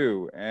know and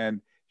do.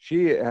 And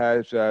she's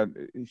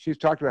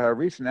talked about how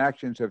recent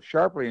actions have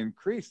sharply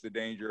increased the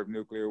danger of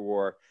nuclear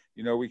war.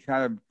 You know, we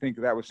kind of think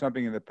that was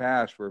something in the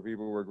past where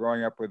people were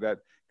growing up with that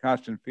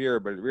constant fear,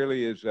 but it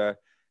really is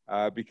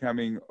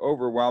becoming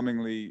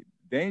overwhelmingly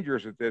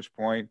dangerous at this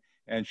point.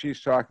 And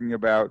she's talking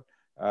about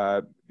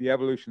the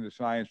evolution of the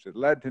science that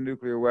led to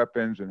nuclear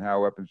weapons, and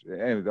how weapons,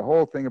 anyway, the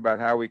whole thing about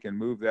how we can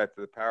move that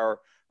to the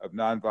power of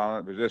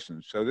nonviolent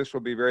resistance. So this will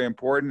be very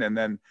important. And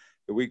then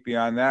the week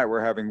beyond that,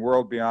 we're having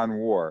World Beyond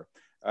War.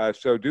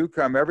 So do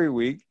come every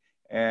week.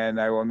 And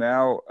I will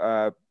now,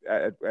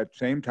 at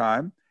same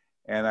time,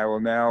 and I will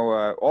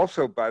now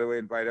also, by the way,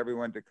 invite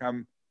everyone to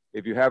come,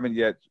 if you haven't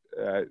yet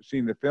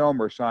seen the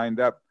film or signed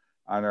up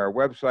on our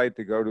website,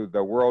 to go to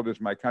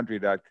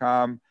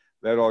theworldismycountry.com.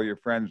 Let all your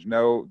friends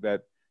know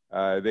that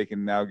they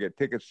can now get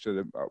tickets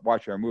to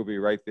watch our movie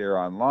right there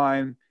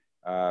online,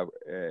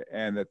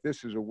 and that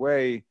this is a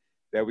way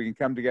that we can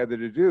come together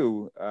to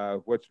do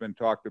what's been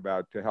talked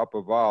about to help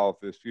evolve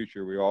this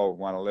future we all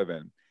want to live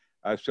in.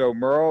 So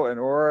Merle and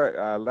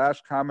Ora,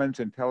 last comments,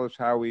 and tell us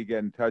how we get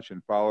in touch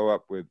and follow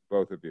up with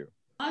both of you.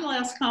 My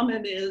last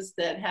comment is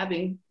that,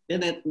 having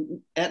been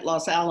at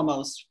Los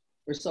Alamos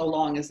for so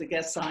long as a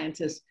guest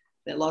scientist,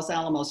 that Los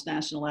Alamos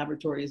National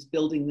Laboratory is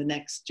building the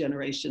next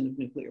generation of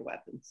nuclear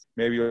weapons.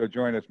 Maybe you'll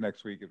join us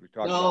next week if we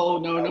talk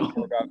about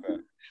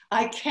that.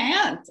 I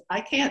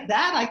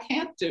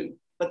can't do.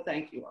 But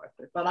thank you,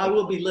 Arthur. But I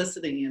will be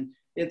listening, and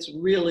it's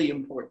really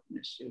important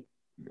issue.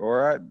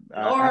 Ora,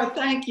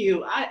 thank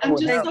you. I'm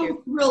just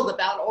so thrilled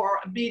about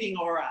meeting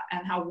Ora,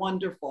 and how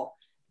wonderful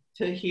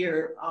to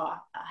hear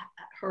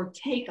her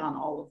take on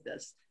all of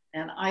this.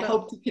 And I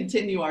hope to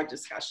continue our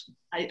discussion.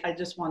 I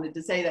just wanted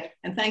to say that.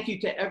 And thank you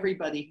to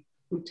everybody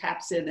who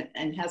taps in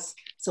and has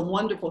some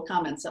wonderful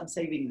comments. I'm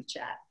saving the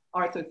chat.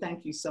 Arthur,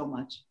 thank you so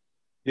much.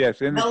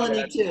 Yes, in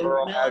Melanie too.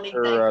 Melanie,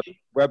 her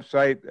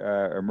website,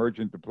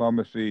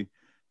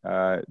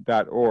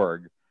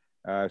 emergentdiplomacy.org.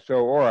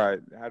 So Ora,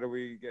 how do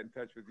we get in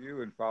touch with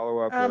you and follow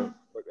up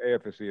what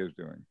AFSC is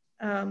doing?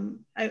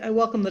 I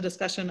welcome the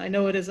discussion. I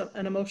know it is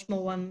an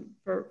emotional one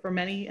for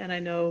many, and I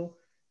know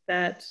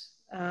that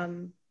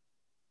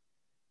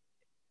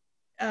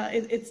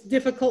it's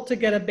difficult to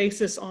get a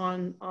basis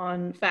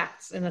on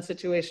facts in a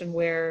situation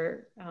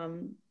where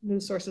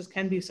news sources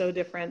can be so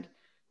different.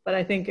 But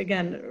I think,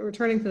 again,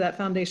 returning to that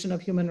foundation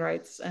of human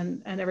rights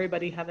and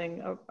everybody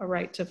having a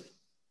right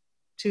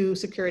to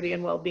security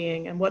and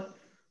well-being, and what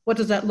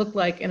does that look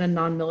like in a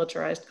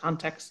non-militarized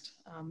context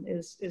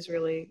is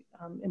really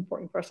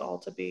important for us all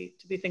to be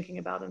thinking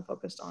about and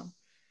focused on.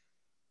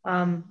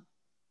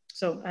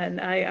 So, and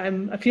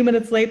I'm a few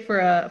minutes late for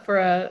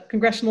a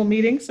congressional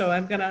meeting, so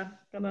I'm gonna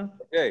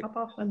hop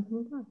off and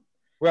move on.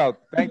 Well,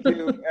 thank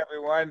you,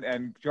 everyone,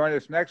 and join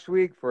us next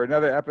week for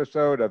another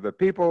episode of the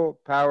People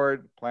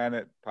Powered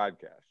Planet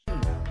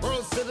podcast.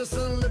 World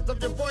citizen, lift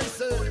up your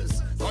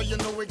voices. Oh, you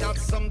know we got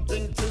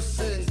something to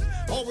say.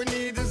 All we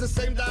need is the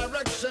same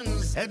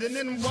directions, heading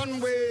in one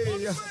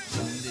way.